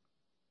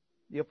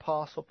 The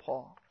Apostle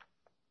Paul.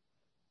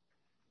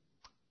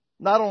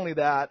 Not only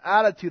that,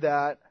 added to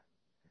that,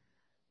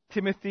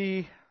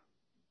 Timothy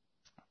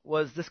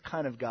was this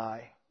kind of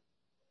guy.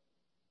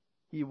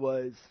 He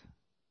was,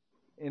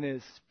 in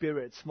his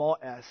spirit, small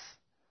s,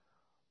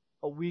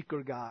 a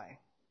weaker guy,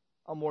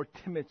 a more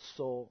timid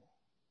soul.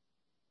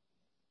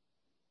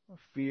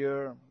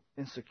 Fear,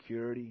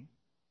 insecurity.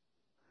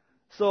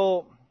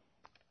 So,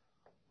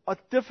 a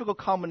difficult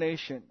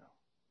combination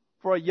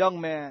for a young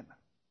man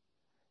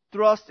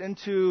thrust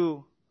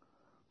into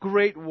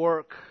great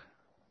work.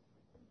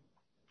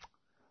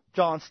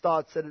 John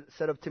Stott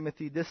said of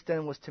Timothy, this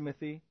then was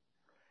Timothy,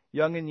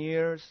 young in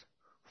years,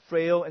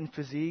 frail in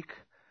physique,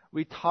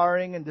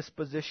 retiring in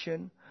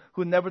disposition,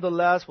 who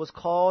nevertheless was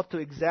called to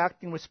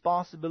exacting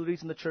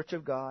responsibilities in the church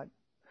of God.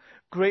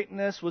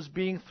 greatness was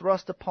being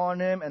thrust upon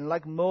him, and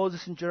like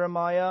Moses and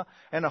Jeremiah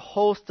and a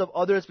host of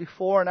others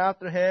before and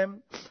after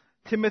him,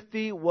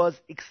 Timothy was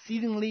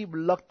exceedingly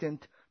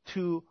reluctant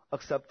to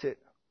accept it.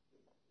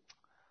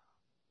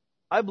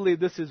 I believe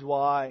this is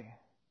why,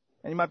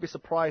 and you might be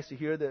surprised to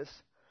hear this,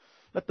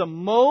 that the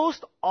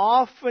most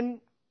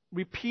often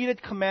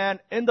repeated command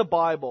in the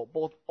Bible,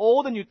 both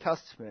Old and New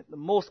Testament, the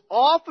most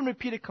often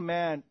repeated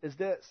command is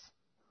this: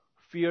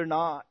 fear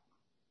not.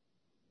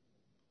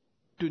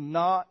 Do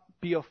not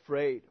be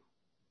afraid.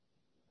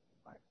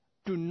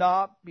 Do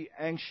not be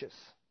anxious.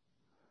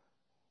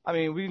 I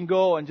mean, we can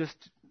go and just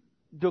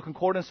do a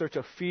concordance search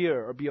of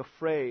fear or be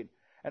afraid.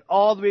 And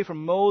all the way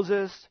from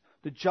Moses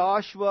to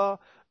Joshua,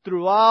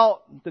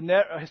 throughout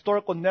the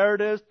historical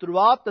narratives,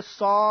 throughout the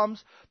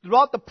Psalms,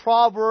 throughout the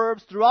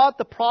Proverbs, throughout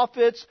the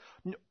prophets,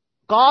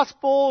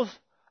 Gospels,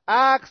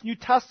 Acts, New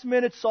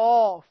Testament, it's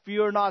all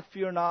fear not,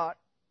 fear not.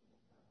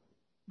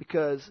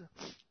 Because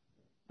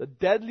the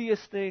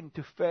deadliest thing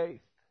to faith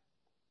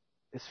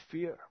is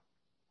fear.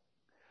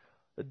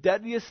 The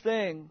deadliest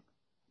thing,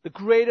 the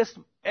greatest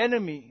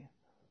enemy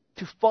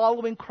to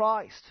following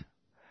Christ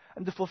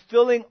and to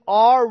fulfilling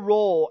our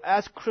role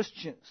as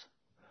Christians,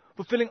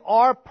 fulfilling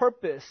our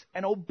purpose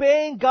and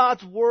obeying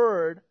God's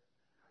word,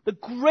 the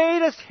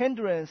greatest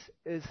hindrance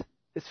is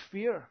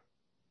fear.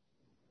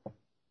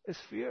 Is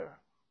fear.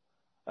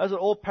 There's an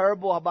old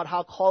parable about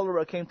how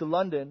cholera came to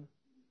London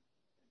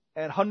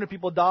and 100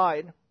 people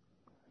died.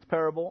 It's a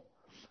parable.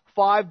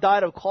 5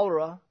 died of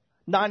cholera.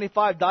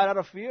 95 died out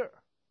of fear.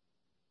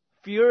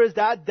 Fear is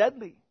that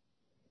deadly.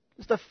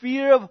 Just the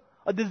fear of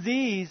a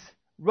disease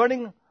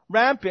running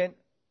rampant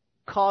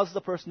causes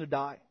the person to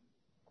die.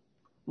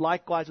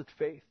 Likewise with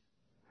faith.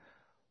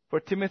 For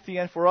Timothy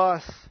and for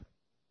us,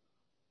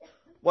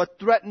 what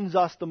threatens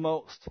us the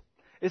most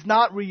is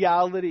not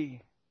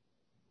reality,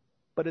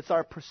 but it's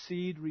our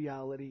perceived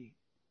reality.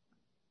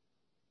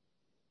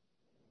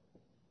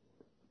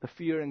 The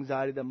fear and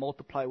anxiety that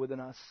multiply within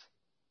us.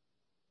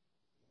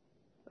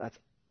 That's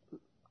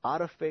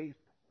out of faith,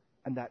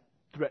 and that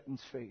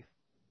threatens faith.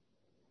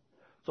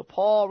 So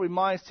Paul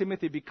reminds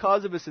Timothy,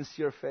 because of his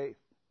sincere faith,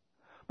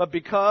 but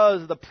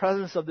because of the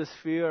presence of this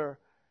fear,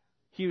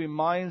 he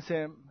reminds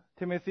him,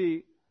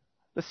 Timothy,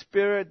 the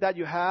spirit that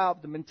you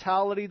have, the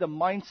mentality, the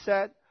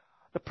mindset,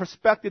 the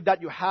perspective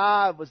that you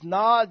have was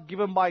not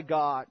given by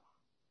God.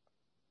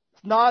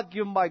 It's not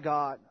given by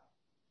God.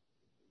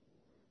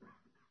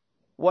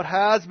 What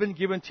has been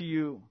given to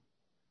you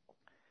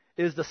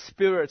is the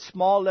spirit,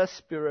 small s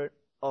spirit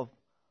of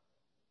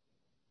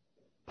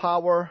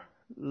power,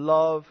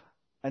 love,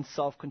 and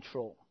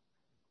self-control.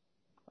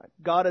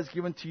 God has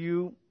given to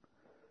you,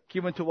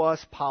 given to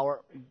us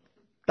power,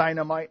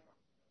 dynamite,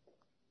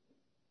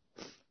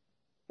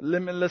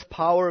 limitless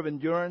power of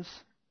endurance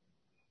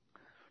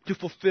to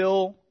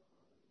fulfill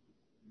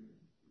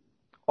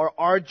our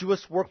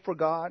arduous work for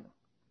God.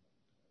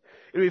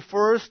 It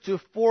refers to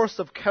force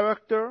of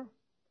character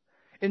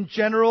in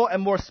general,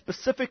 and more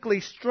specifically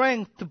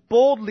strength to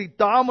boldly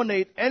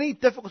dominate any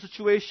difficult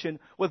situation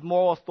with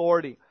moral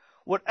authority.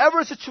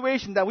 Whatever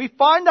situation that we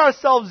find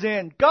ourselves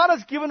in, God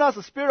has given us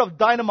a spirit of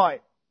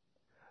dynamite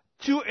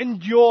to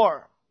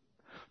endure,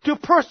 to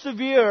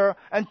persevere,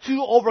 and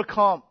to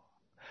overcome.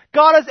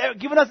 God has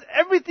given us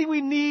everything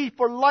we need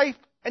for life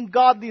and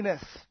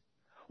godliness.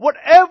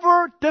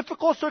 Whatever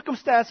difficult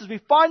circumstances we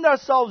find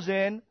ourselves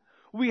in,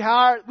 we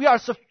are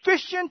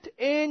sufficient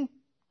in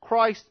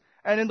Christ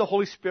and in the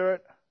Holy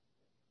Spirit.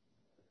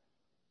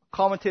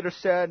 Commentator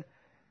said,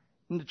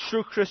 in the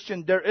true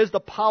Christian, there is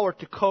the power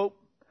to cope,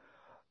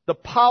 the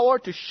power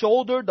to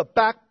shoulder the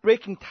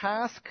back-breaking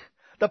task,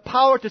 the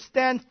power to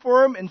stand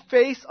firm in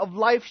face of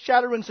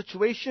life-shattering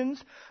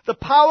situations, the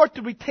power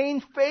to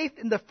retain faith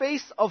in the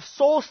face of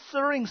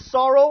soul-stirring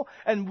sorrow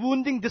and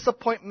wounding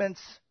disappointments.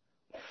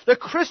 The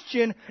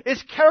Christian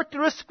is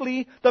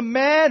characteristically the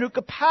man who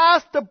could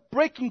pass the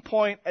breaking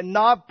point and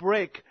not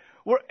break.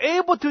 We're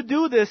able to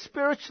do this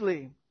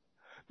spiritually.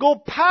 Go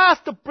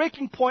past the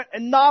breaking point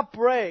and not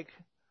break,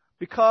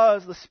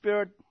 because the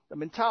Spirit, the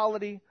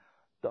mentality,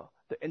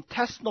 the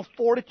intestinal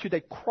fortitude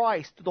that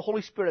Christ, the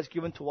Holy Spirit, has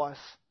given to us.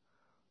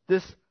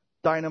 This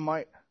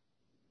dynamite.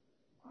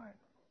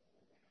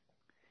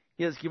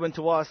 He has given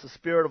to us the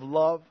spirit of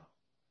love.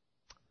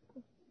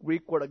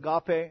 Greek word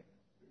agape.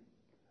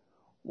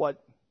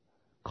 What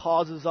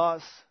causes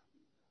us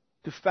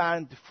to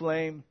fan the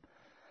flame.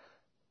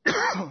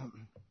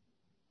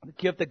 The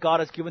gift that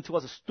God has given to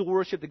us, a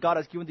stewardship that God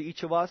has given to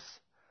each of us.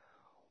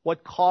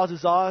 What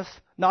causes us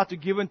not to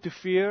give in to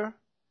fear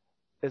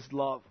is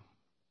love.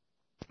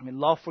 I mean,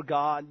 love for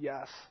God,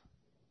 yes.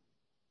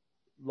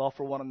 Love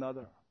for one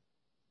another.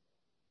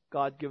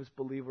 God gives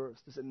believers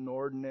this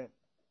inordinate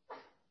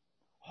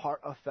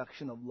heart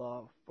affection of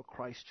love for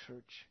Christ's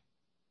church.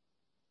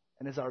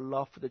 And it's our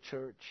love for the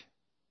church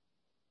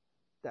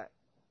that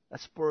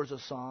spurs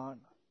us on.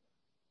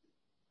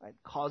 It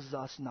causes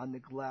us to not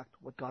neglect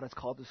what God has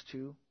called us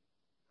to.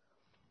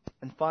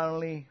 And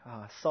finally,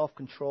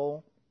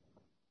 self-control.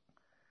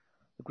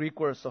 The Greek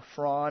word is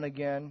sophron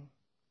again.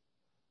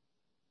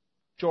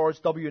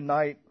 George W.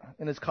 Knight,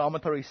 in his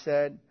commentary,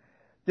 said,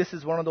 this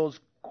is one of those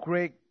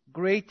great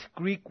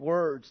Greek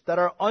words that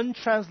are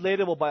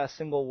untranslatable by a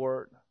single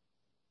word.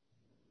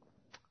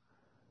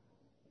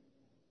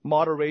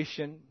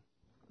 Moderation,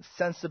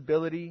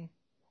 sensibility,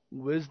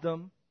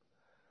 wisdom.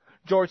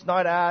 George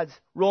Knight adds,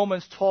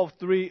 Romans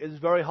 12:3 is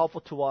very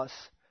helpful to us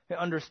in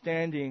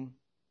understanding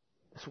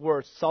this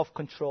word,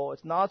 self-control.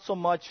 It's not so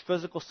much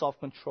physical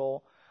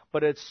self-control,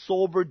 but it's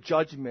sober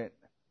judgment,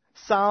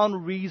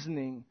 sound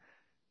reasoning,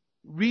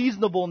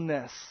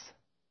 reasonableness,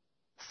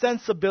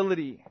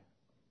 sensibility.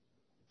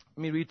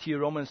 Let me read to you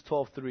Romans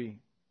 12:3.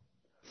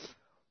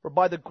 For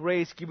by the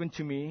grace given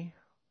to me,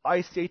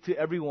 I say to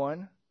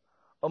everyone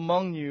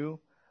among you,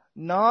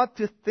 not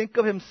to think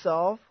of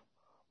himself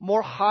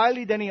more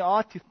highly than he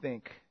ought to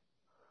think,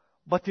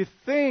 but to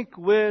think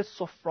with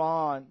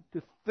sophron,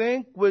 to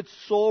think with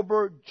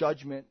sober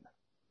judgment,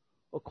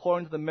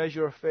 according to the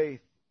measure of faith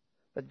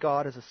that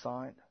God has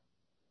assigned.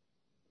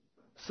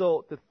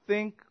 So to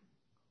think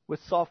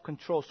with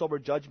self-control, sober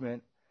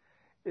judgment,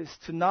 is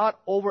to not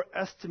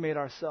overestimate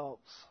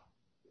ourselves.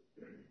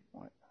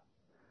 Right?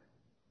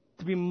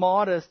 To be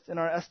modest in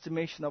our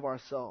estimation of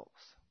ourselves.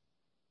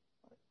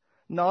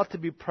 Not to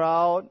be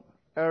proud,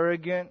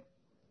 arrogant,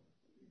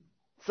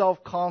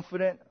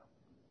 self-confident,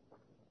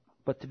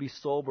 but to be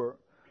sober,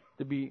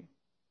 to be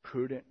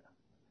prudent.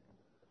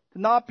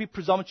 To not be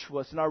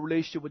presumptuous in our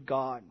relationship with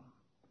God.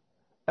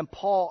 And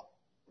Paul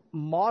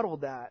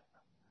modeled that.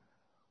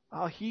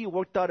 How he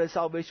worked out his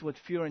salvation with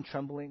fear and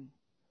trembling,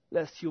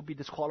 lest he'll be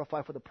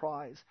disqualified for the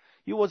prize.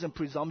 He wasn't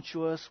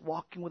presumptuous,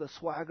 walking with a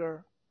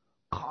swagger,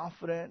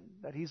 confident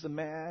that he's a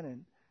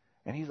man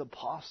and he's an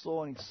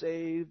apostle and he's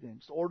saved and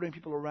he's ordering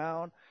people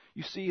around.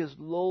 You see his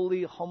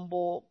lowly,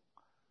 humble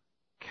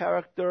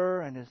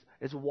character and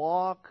his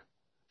walk,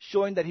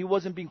 showing that he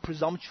wasn't being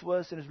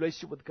presumptuous in his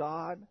relationship with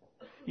God.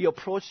 He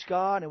approached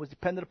God and was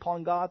dependent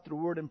upon God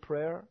through word and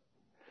prayer.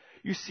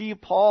 You see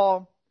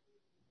Paul,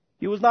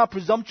 he was not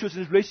presumptuous in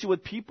his relationship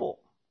with people.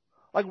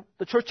 Like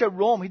the church at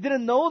Rome, he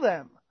didn't know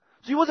them.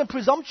 So he wasn't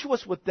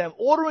presumptuous with them,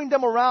 ordering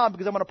them around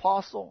because I'm an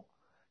apostle.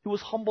 He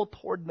was humble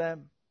toward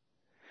them.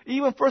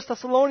 Even 1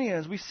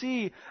 Thessalonians, we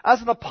see, as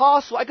an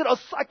apostle, I could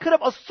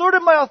have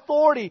asserted my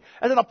authority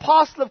as an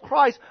apostle of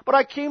Christ, but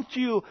I came to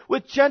you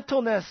with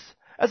gentleness,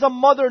 as a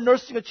mother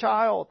nursing a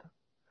child.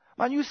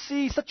 Man, you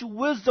see such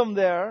wisdom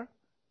there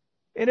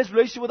in his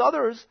relationship with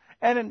others,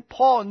 and then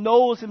Paul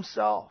knows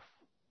himself.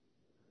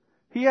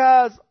 He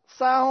has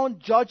sound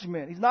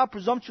judgment. He's not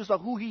presumptuous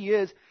about who he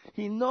is.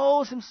 He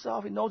knows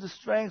himself. He knows his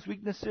strengths,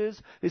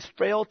 weaknesses, his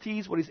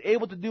frailties, what he's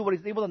able to do, what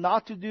he's able to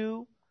not to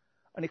do,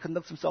 and he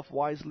conducts himself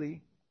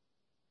wisely.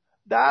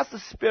 That's the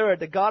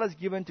spirit that God has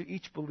given to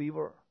each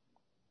believer.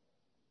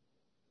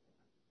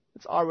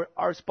 It's our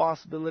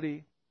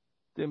responsibility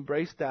to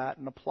embrace that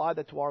and apply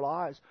that to our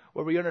lives,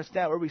 where we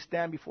understand where we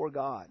stand before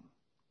God,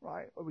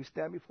 right? Where we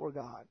stand before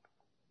God,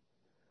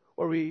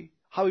 how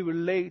we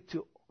relate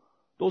to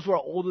those who are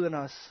older than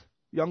us,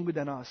 younger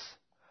than us,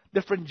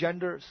 different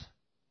genders,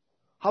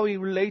 how we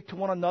relate to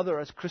one another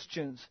as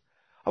Christians,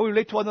 how we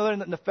relate to one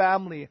another in the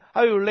family,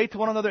 how we relate to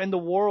one another in the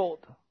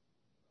world,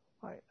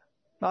 right?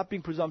 Not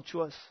being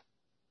presumptuous,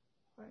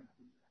 right?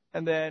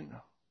 And then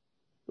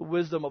the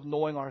wisdom of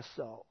knowing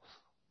ourselves,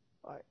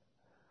 right?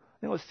 I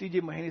think what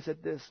C.J. Mahaney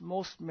said this: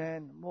 most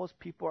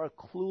people are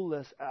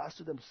clueless as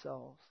to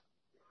themselves.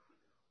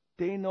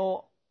 They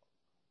know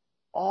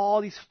all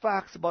these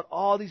facts about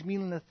all these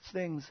meaningless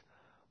things,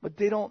 but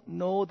they don't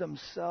know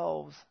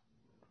themselves.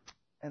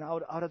 And I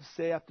would have to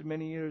say, after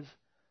many years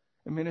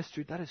in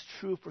ministry, that is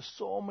true for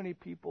so many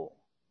people.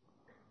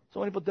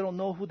 So many people, they don't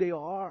know who they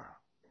are.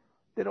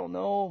 They don't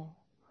know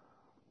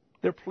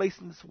their place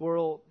in this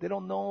world. They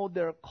don't know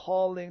their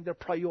calling, their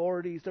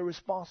priorities, their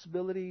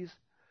responsibilities.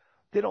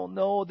 They don't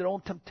know their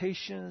own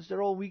temptations,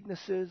 their own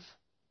weaknesses.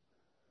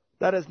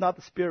 That is not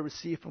the spirit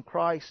received from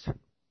Christ.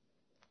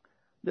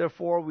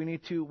 Therefore, we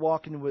need to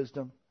walk in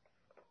wisdom.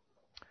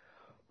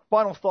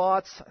 Final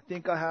thoughts. I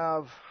think I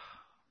have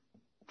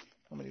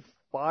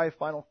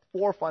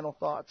four final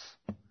thoughts.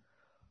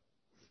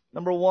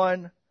 Number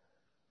one,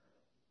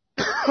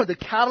 the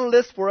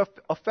catalyst for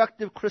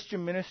effective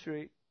Christian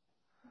ministry.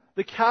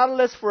 The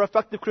catalyst for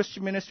effective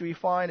Christian ministry, we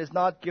find, is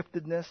not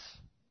giftedness.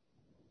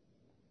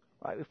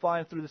 Right? We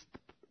find through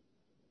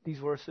these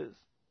verses.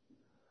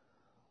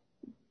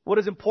 What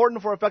is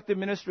important for effective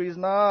ministry is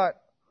not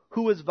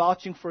who is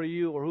vouching for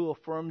you or who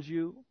affirms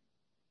you.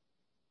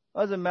 It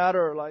doesn't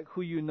matter like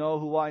who you know,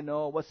 who I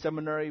know, what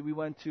seminary we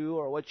went to,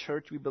 or what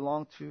church we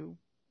belong to.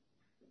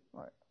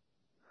 Right.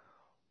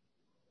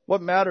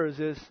 What matters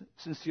is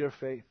sincere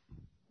faith.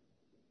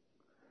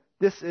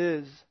 This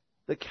is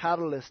the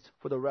catalyst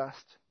for the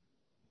rest.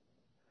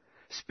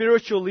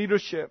 Spiritual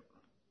leadership,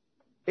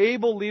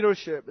 able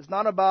leadership, is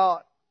not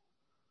about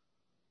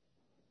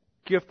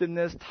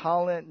giftedness,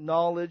 talent,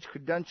 knowledge,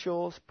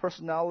 credentials,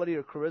 personality,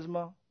 or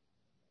charisma.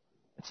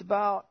 It's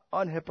about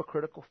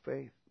unhypocritical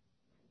faith.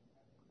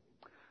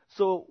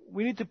 So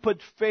we need to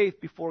put faith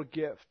before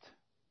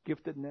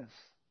giftedness.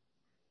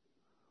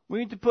 We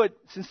need to put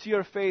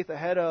sincere faith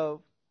ahead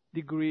of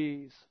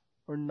degrees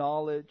or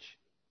knowledge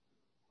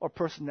or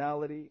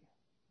personality.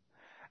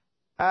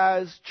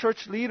 As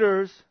church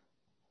leaders,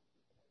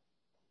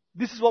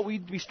 this is what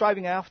we'd be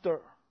striving after.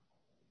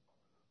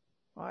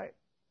 Right?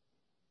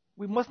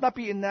 We must not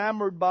be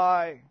enamored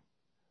by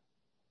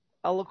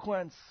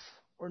eloquence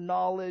or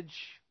knowledge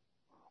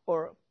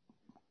or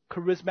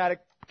charismatic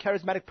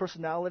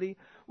personality.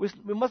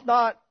 We must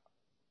not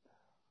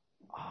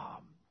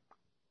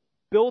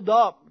build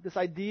up this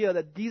idea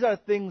that these are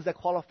things that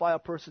qualify a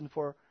person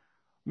for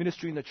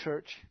ministry in the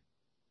church.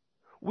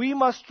 We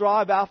must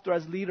strive after,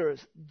 as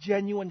leaders,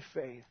 genuine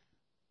faith.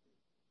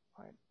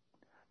 Right?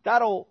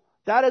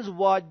 That is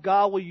what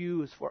God will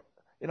use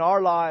in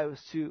our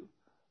lives to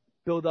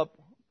build up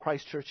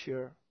Christ Church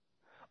here.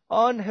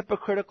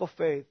 Unhypocritical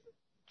faith,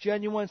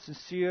 genuine,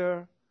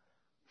 sincere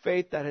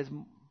faith that is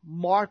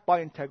marked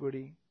by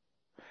integrity.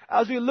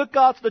 As we look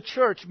out to the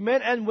church,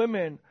 men and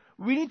women,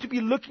 we need to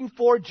be looking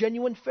for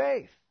genuine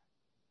faith.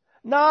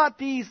 Not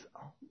these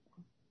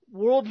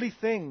worldly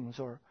things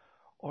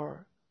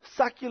or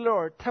secular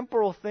or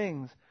temporal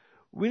things.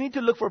 We need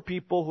to look for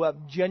people who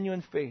have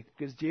genuine faith,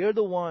 because they're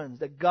the ones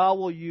that God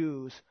will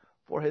use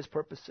for His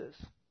purposes.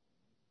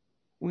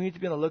 We need to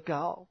be on the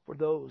lookout for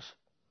those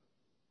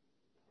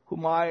who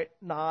might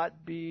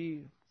not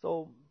be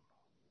so,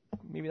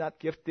 maybe not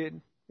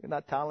gifted,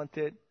 not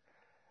talented,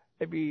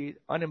 maybe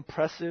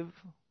unimpressive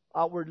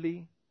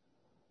outwardly,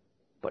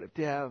 but if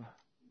they have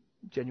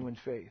genuine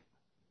faith,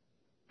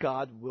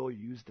 God will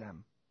use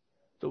them.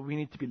 So we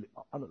need to be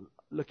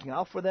looking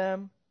out for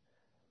them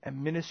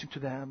and ministering to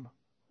them,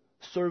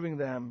 serving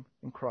them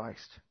in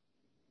Christ.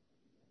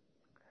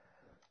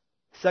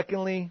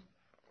 Secondly,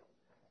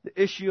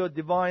 the issue of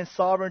divine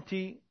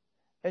sovereignty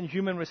and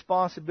human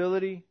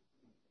responsibility.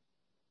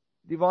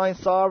 Divine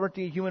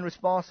sovereignty, human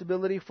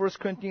responsibility. 1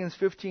 Corinthians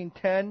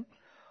 15:10,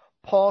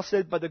 Paul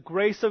said, "By the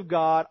grace of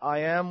God, I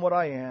am what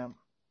I am.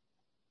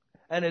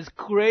 And His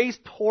grace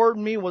toward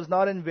me was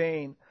not in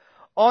vain.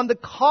 On the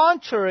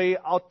contrary,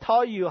 I'll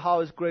tell you how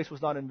His grace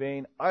was not in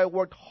vain. I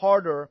worked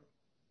harder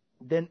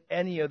than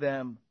any of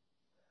them,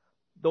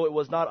 though it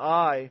was not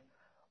I,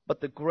 but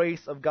the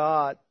grace of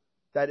God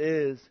that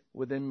is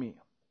within me."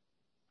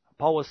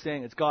 Paul was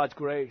saying it's God's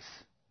grace.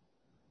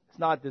 It's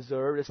not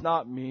deserved. It's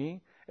not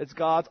me. It's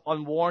God's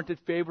unwarranted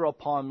favor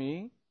upon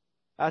me.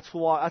 That's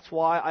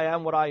why I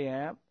am what I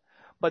am.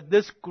 But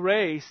this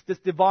grace, this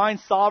divine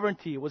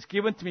sovereignty was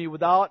given to me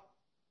without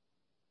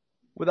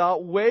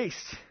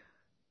waste.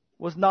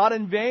 Was not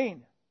in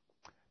vain.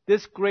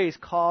 This grace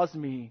caused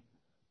me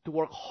to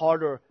work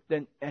harder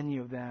than any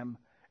of them.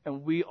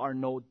 And we are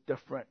no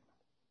different.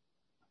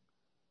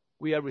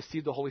 We have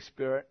received the Holy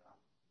Spirit.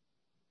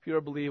 If you're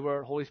a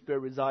believer, Holy Spirit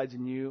resides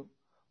in you.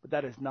 But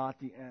that is not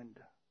the end.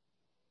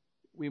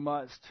 We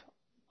must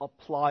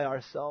apply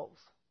ourselves.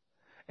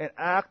 An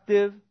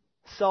active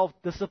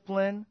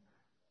self-discipline,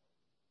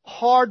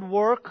 hard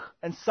work,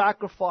 and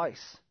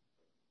sacrifice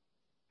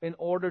in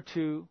order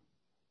to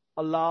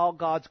allow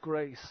God's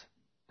grace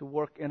to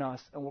work in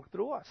us and work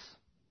through us.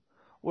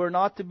 We're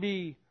not to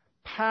be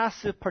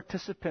passive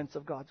participants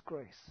of God's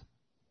grace.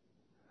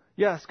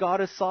 Yes, God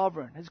is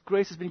sovereign. His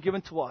grace has been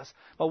given to us.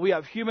 But we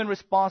have human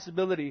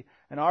responsibility,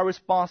 and our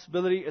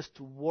responsibility is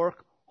to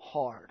work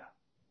hard.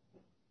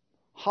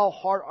 How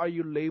hard are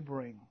you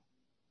laboring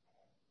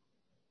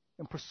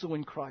in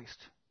pursuing Christ?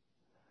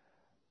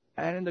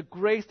 And in the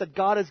grace that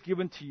God has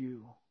given to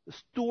you, the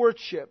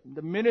stewardship,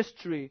 the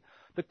ministry,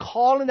 the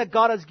calling that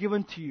God has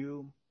given to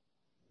you,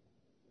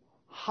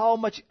 how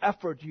much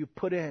effort do you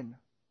put in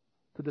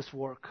to this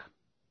work?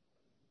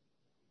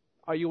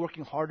 Are you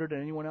working harder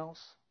than anyone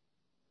else?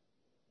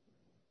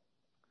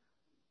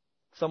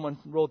 Someone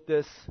wrote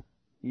this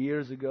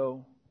years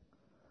ago.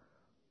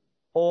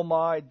 "Oh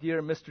my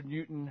dear Mr.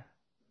 Newton,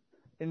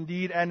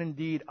 indeed and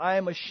indeed, I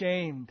am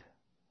ashamed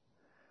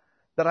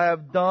that I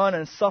have done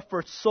and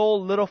suffered so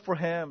little for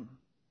Him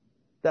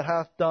that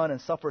hath done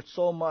and suffered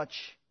so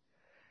much,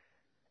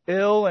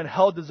 ill and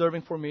hell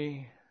deserving for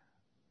me.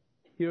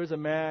 Here's a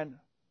man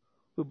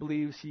who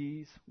believes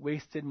he's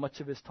wasted much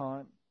of his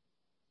time,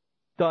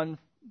 done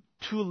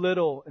too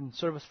little in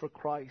service for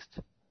Christ,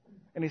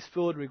 and he's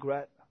filled with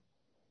regret."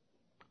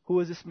 Who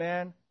is this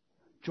man?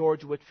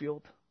 George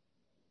Whitefield.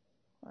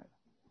 Right.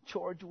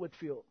 George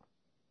Whitefield.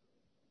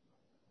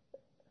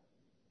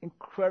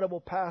 Incredible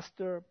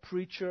pastor,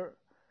 preacher,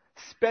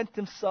 spent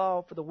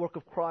himself for the work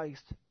of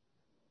Christ.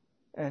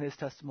 And his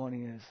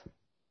testimony is,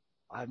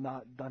 "I have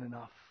not done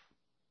enough."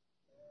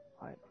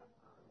 Right.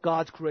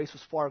 God's grace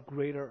was far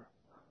greater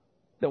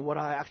than what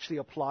I actually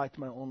applied to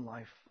my own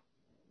life.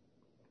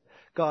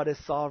 God is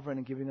sovereign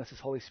in giving us His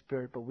Holy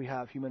Spirit, but we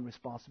have human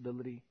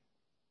responsibility.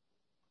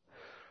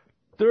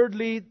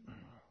 Thirdly,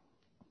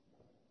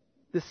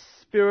 the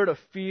spirit of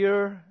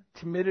fear,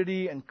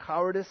 timidity, and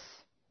cowardice.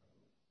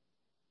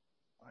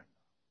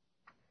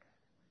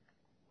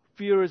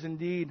 Fear is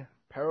indeed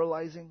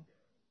paralyzing.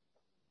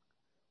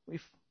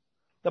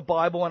 The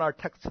Bible in our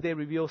text today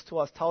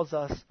tells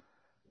us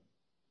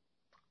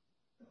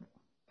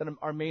that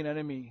our main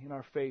enemy in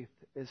our faith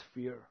is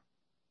fear.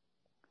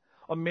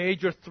 a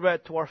major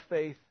threat to our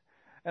faith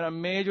and a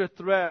major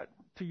threat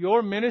to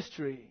your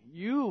ministry,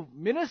 you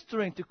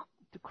ministering to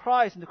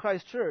Christ and to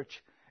Christ's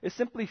church, is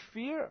simply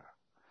fear.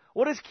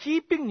 What is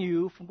keeping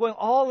you from going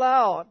all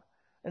out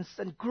and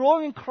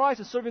growing in Christ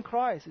and serving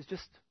Christ is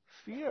just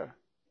fear.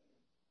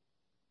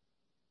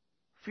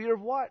 Fear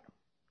of what?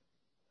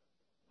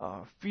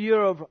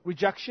 Fear of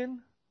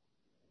rejection.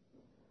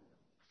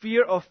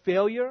 Fear of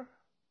failure.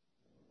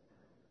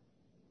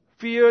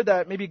 Fear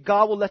that maybe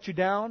God will let you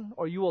down,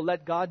 or you will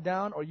let God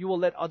down, or you will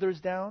let others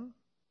down.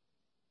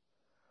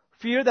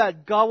 Fear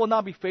that God will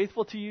not be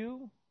faithful to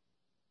you.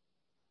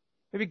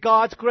 Maybe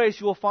God's grace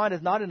you will find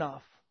is not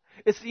enough.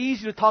 It's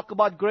easy to talk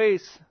about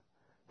grace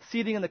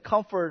sitting in the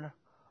comfort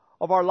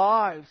of our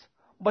lives.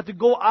 But to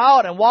go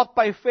out and walk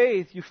by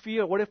faith, you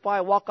fear, what if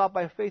I walk out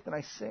by faith and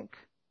I sink?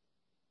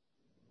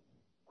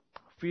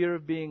 Fear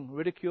of being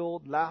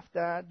ridiculed, laughed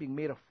at, being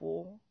made a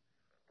fool.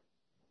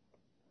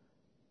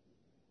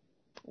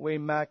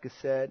 Wayne Mack has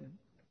said,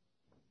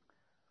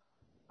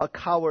 a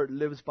coward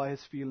lives by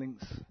his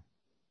feelings.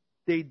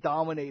 They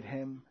dominate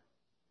him.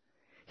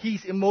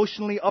 He's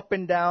emotionally up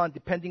and down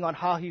depending on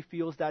how he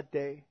feels that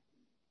day.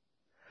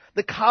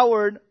 The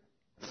coward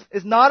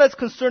is not as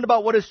concerned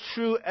about what is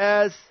true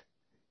as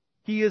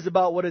he is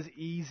about what is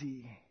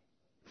easy.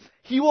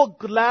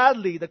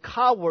 The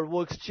coward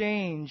will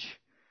exchange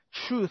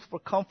truth for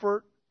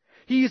comfort.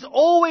 He's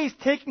always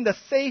taking the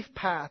safe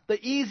path, the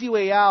easy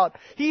way out.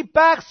 He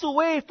backs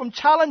away from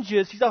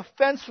challenges. He's a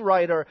fence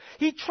rider.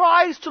 He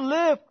tries to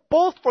live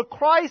both for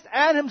Christ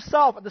and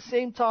himself at the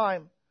same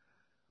time.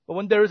 But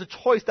when there is a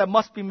choice that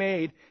must be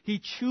made, he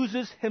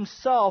chooses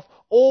himself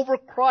over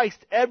Christ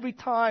every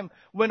time.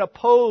 When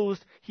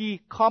opposed,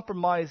 he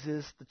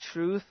compromises the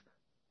truth.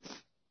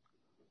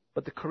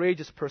 But the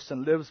courageous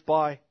person lives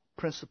by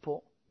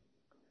principle.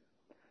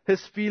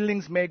 His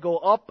feelings may go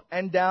up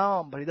and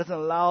down, but he doesn't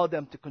allow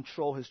them to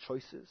control his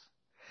choices.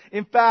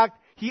 In fact,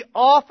 he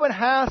often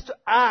has to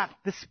act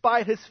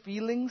despite his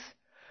feelings.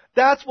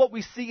 That's what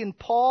we see in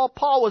Paul.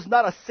 Paul was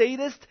not a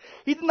sadist.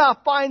 He did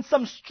not find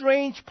some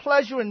strange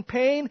pleasure in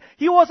pain.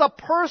 He was a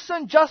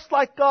person just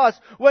like us.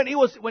 When he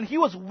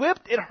was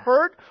whipped, it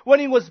hurt. When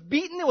he was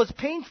beaten, it was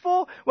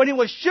painful. When he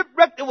was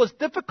shipwrecked, it was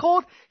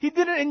difficult. He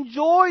didn't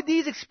enjoy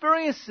these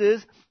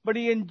experiences, but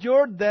he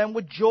endured them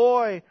with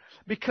joy.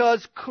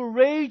 Because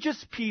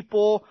courageous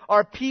people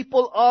are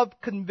people of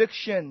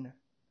conviction.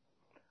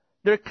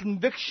 Their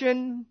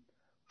conviction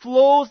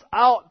flows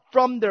out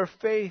from their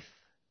faith.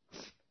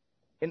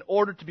 In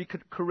order to be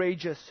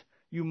courageous,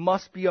 you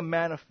must be a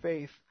man of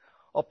faith,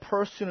 a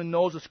person who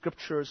knows the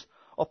Scriptures,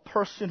 a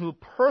person who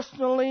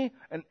personally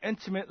and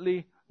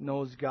intimately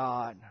knows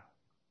God.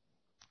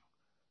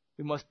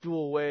 We must do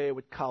away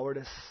with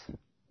cowardice.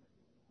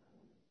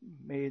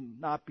 May it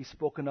not be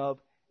spoken of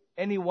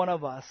any one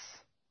of us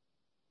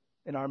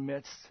in our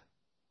midst,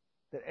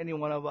 that any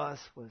one of us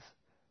was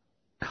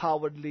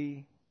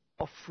cowardly,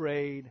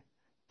 afraid,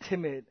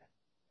 timid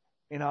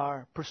in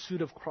our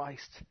pursuit of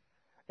Christ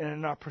and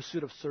in our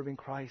pursuit of serving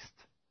Christ.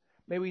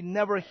 May we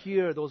never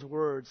hear those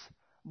words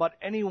about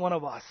any one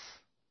of us.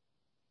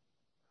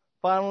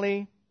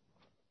 Finally,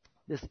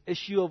 this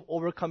issue of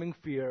overcoming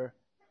fear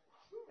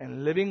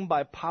and living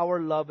by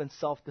power, love, and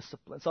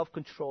self-discipline,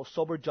 self-control,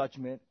 sober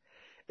judgment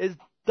is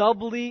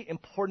doubly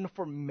important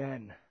for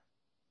men.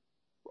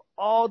 For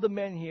all the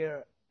men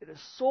here, it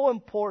is so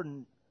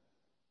important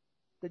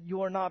that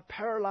you are not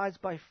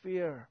paralyzed by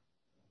fear,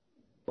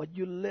 but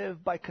you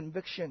live by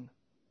conviction.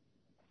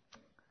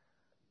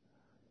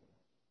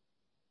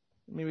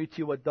 Let me read to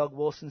you what Doug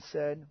Wilson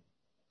said.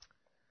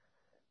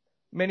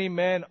 Many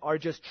men are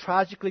just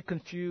tragically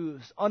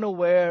confused,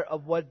 unaware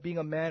of what being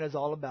a man is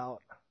all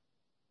about.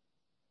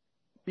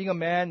 Being a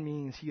man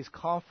means he is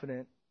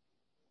confident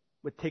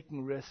with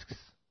taking risks.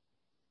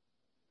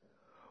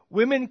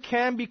 Women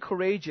can be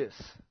courageous,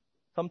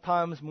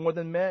 sometimes more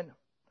than men.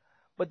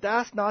 But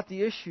that's not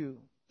the issue.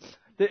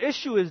 The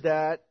issue is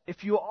that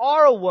if you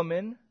are a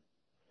woman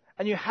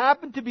and you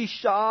happen to be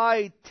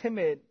shy,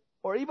 timid,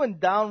 or even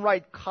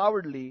downright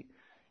cowardly,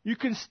 you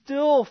can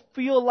still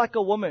feel like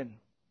a woman.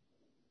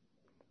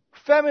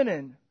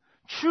 Feminine,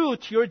 true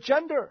to your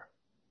gender.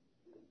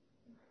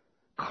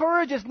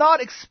 Courage is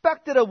not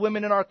expected of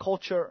women in our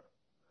culture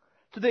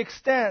to the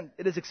extent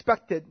it is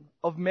expected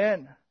of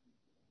men.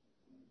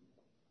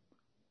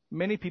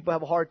 Many people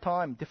have a hard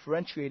time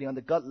differentiating on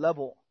the gut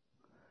level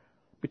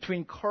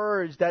between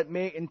courage that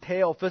may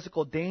entail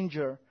physical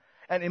danger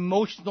and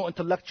emotional,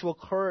 intellectual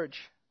courage.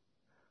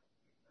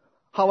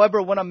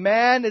 However, when a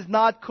man is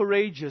not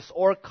courageous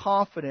or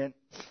confident,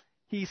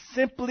 he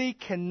simply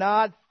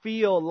cannot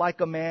feel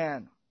like a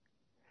man.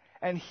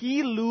 And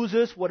he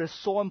loses what is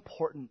so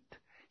important.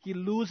 He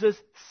loses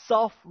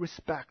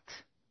self-respect,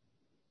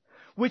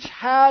 which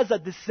has a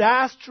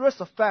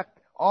disastrous effect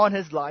on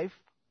his life,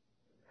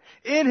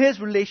 in his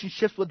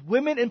relationships with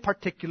women in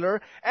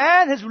particular,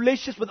 and his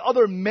relationships with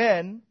other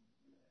men,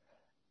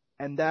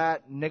 and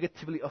that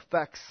negatively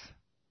affects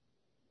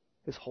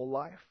his whole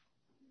life.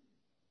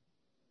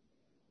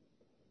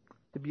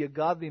 To be a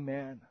godly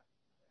man,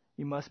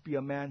 you must be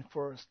a man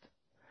first.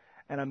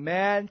 And a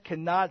man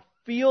cannot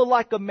feel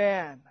like a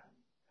man.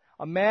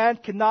 A man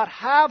cannot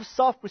have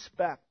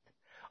self-respect.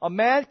 A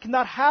man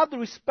cannot have the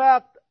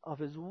respect of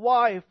his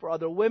wife or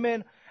other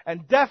women,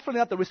 and definitely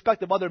not the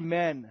respect of other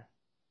men,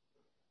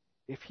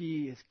 if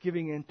he is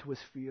giving in to his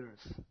fears.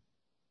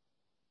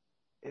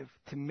 If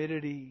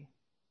timidity,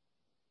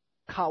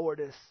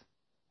 cowardice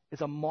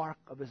is a mark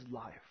of his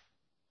life.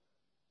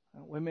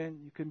 Women,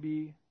 you can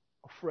be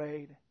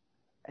afraid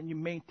and you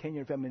maintain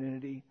your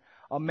femininity.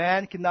 A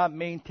man cannot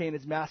maintain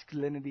his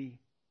masculinity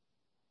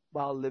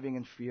while living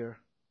in fear.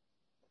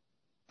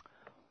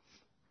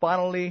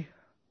 Finally,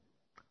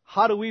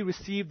 how do we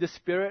receive the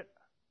Spirit?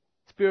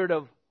 Spirit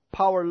of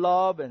power,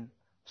 love, and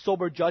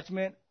sober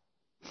judgment.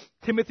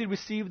 Timothy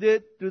received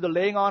it through the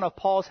laying on of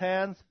Paul's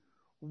hands.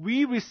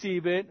 We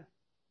receive it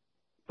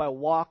by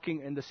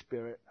walking in the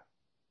Spirit.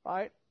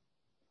 Right?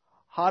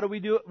 How do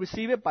we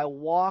receive it? By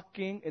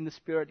walking in the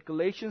Spirit.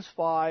 Galatians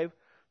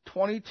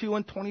 5:22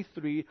 and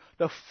 23.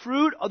 The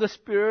fruit of the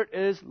Spirit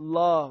is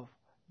love,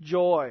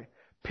 joy,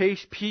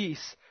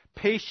 peace,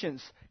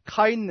 patience,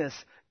 kindness,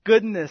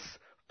 goodness,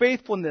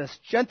 faithfulness,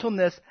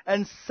 gentleness,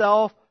 and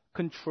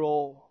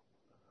self-control.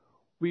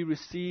 We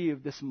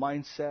receive this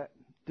mindset,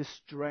 this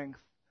strength,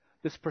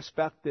 this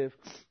perspective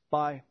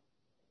by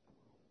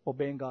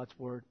obeying God's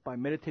word, by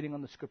meditating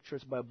on the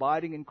scriptures, by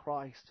abiding in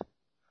Christ,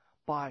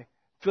 by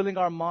filling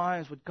our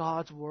minds with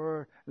God's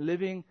word,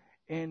 living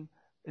in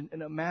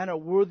a manner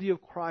worthy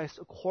of Christ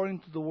according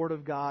to the word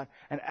of God.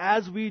 And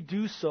as we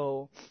do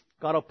so,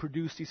 God will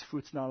produce these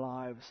fruits in our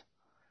lives,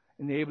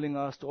 enabling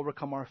us to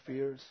overcome our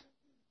fears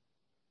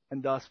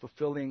and thus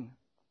fulfilling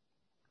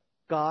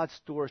God's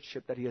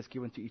stewardship that He has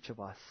given to each of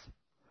us.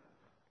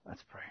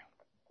 Let's pray.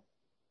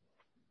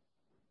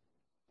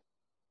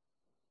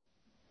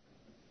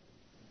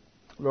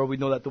 Lord, we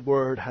know that the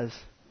Word has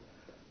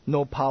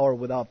no power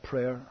without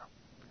prayer.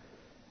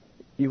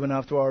 Even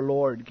after our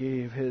Lord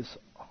gave His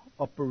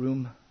upper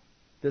room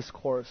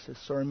discourse, His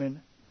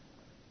sermon,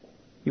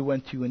 He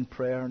went to you in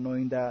prayer,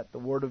 knowing that the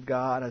Word of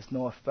God has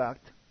no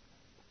effect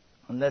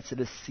unless it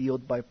is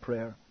sealed by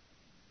prayer.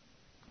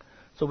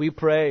 So we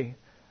pray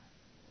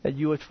that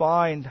you would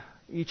find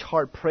each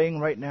heart praying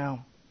right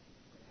now,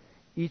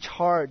 each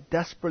heart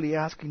desperately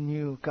asking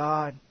you,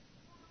 God,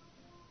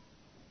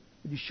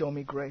 would you show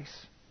me grace?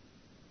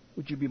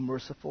 Would you be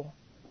merciful?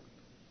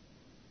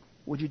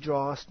 Would you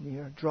draw us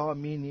near? Draw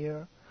me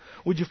near?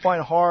 Would you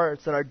find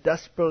hearts that are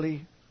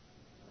desperately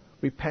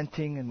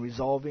repenting and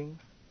resolving,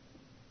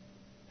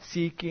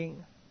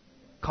 seeking,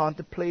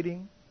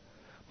 contemplating,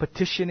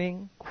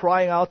 petitioning,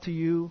 crying out to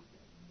you,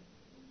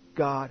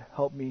 God,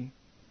 help me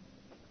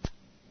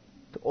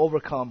to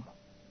overcome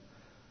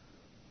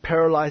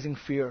paralyzing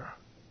fear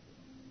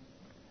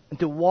and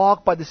to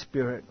walk by the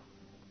Spirit,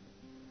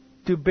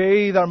 to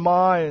bathe our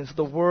minds with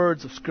the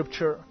words of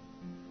Scripture,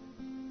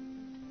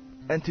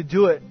 and to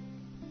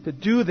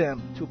do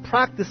them, to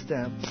practice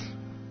them,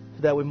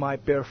 so that we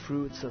might bear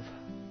fruits of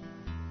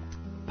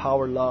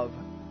power, love,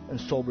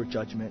 and sober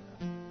judgment.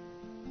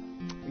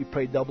 We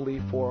pray doubly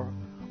for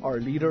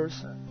our leaders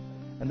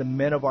and the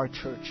men of our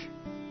church,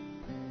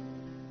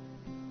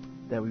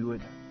 that we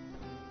would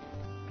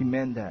be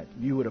men that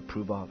you would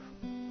approve of,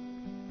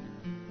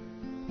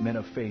 men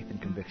of faith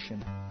and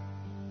conviction.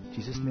 In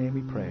Jesus' name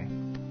we pray.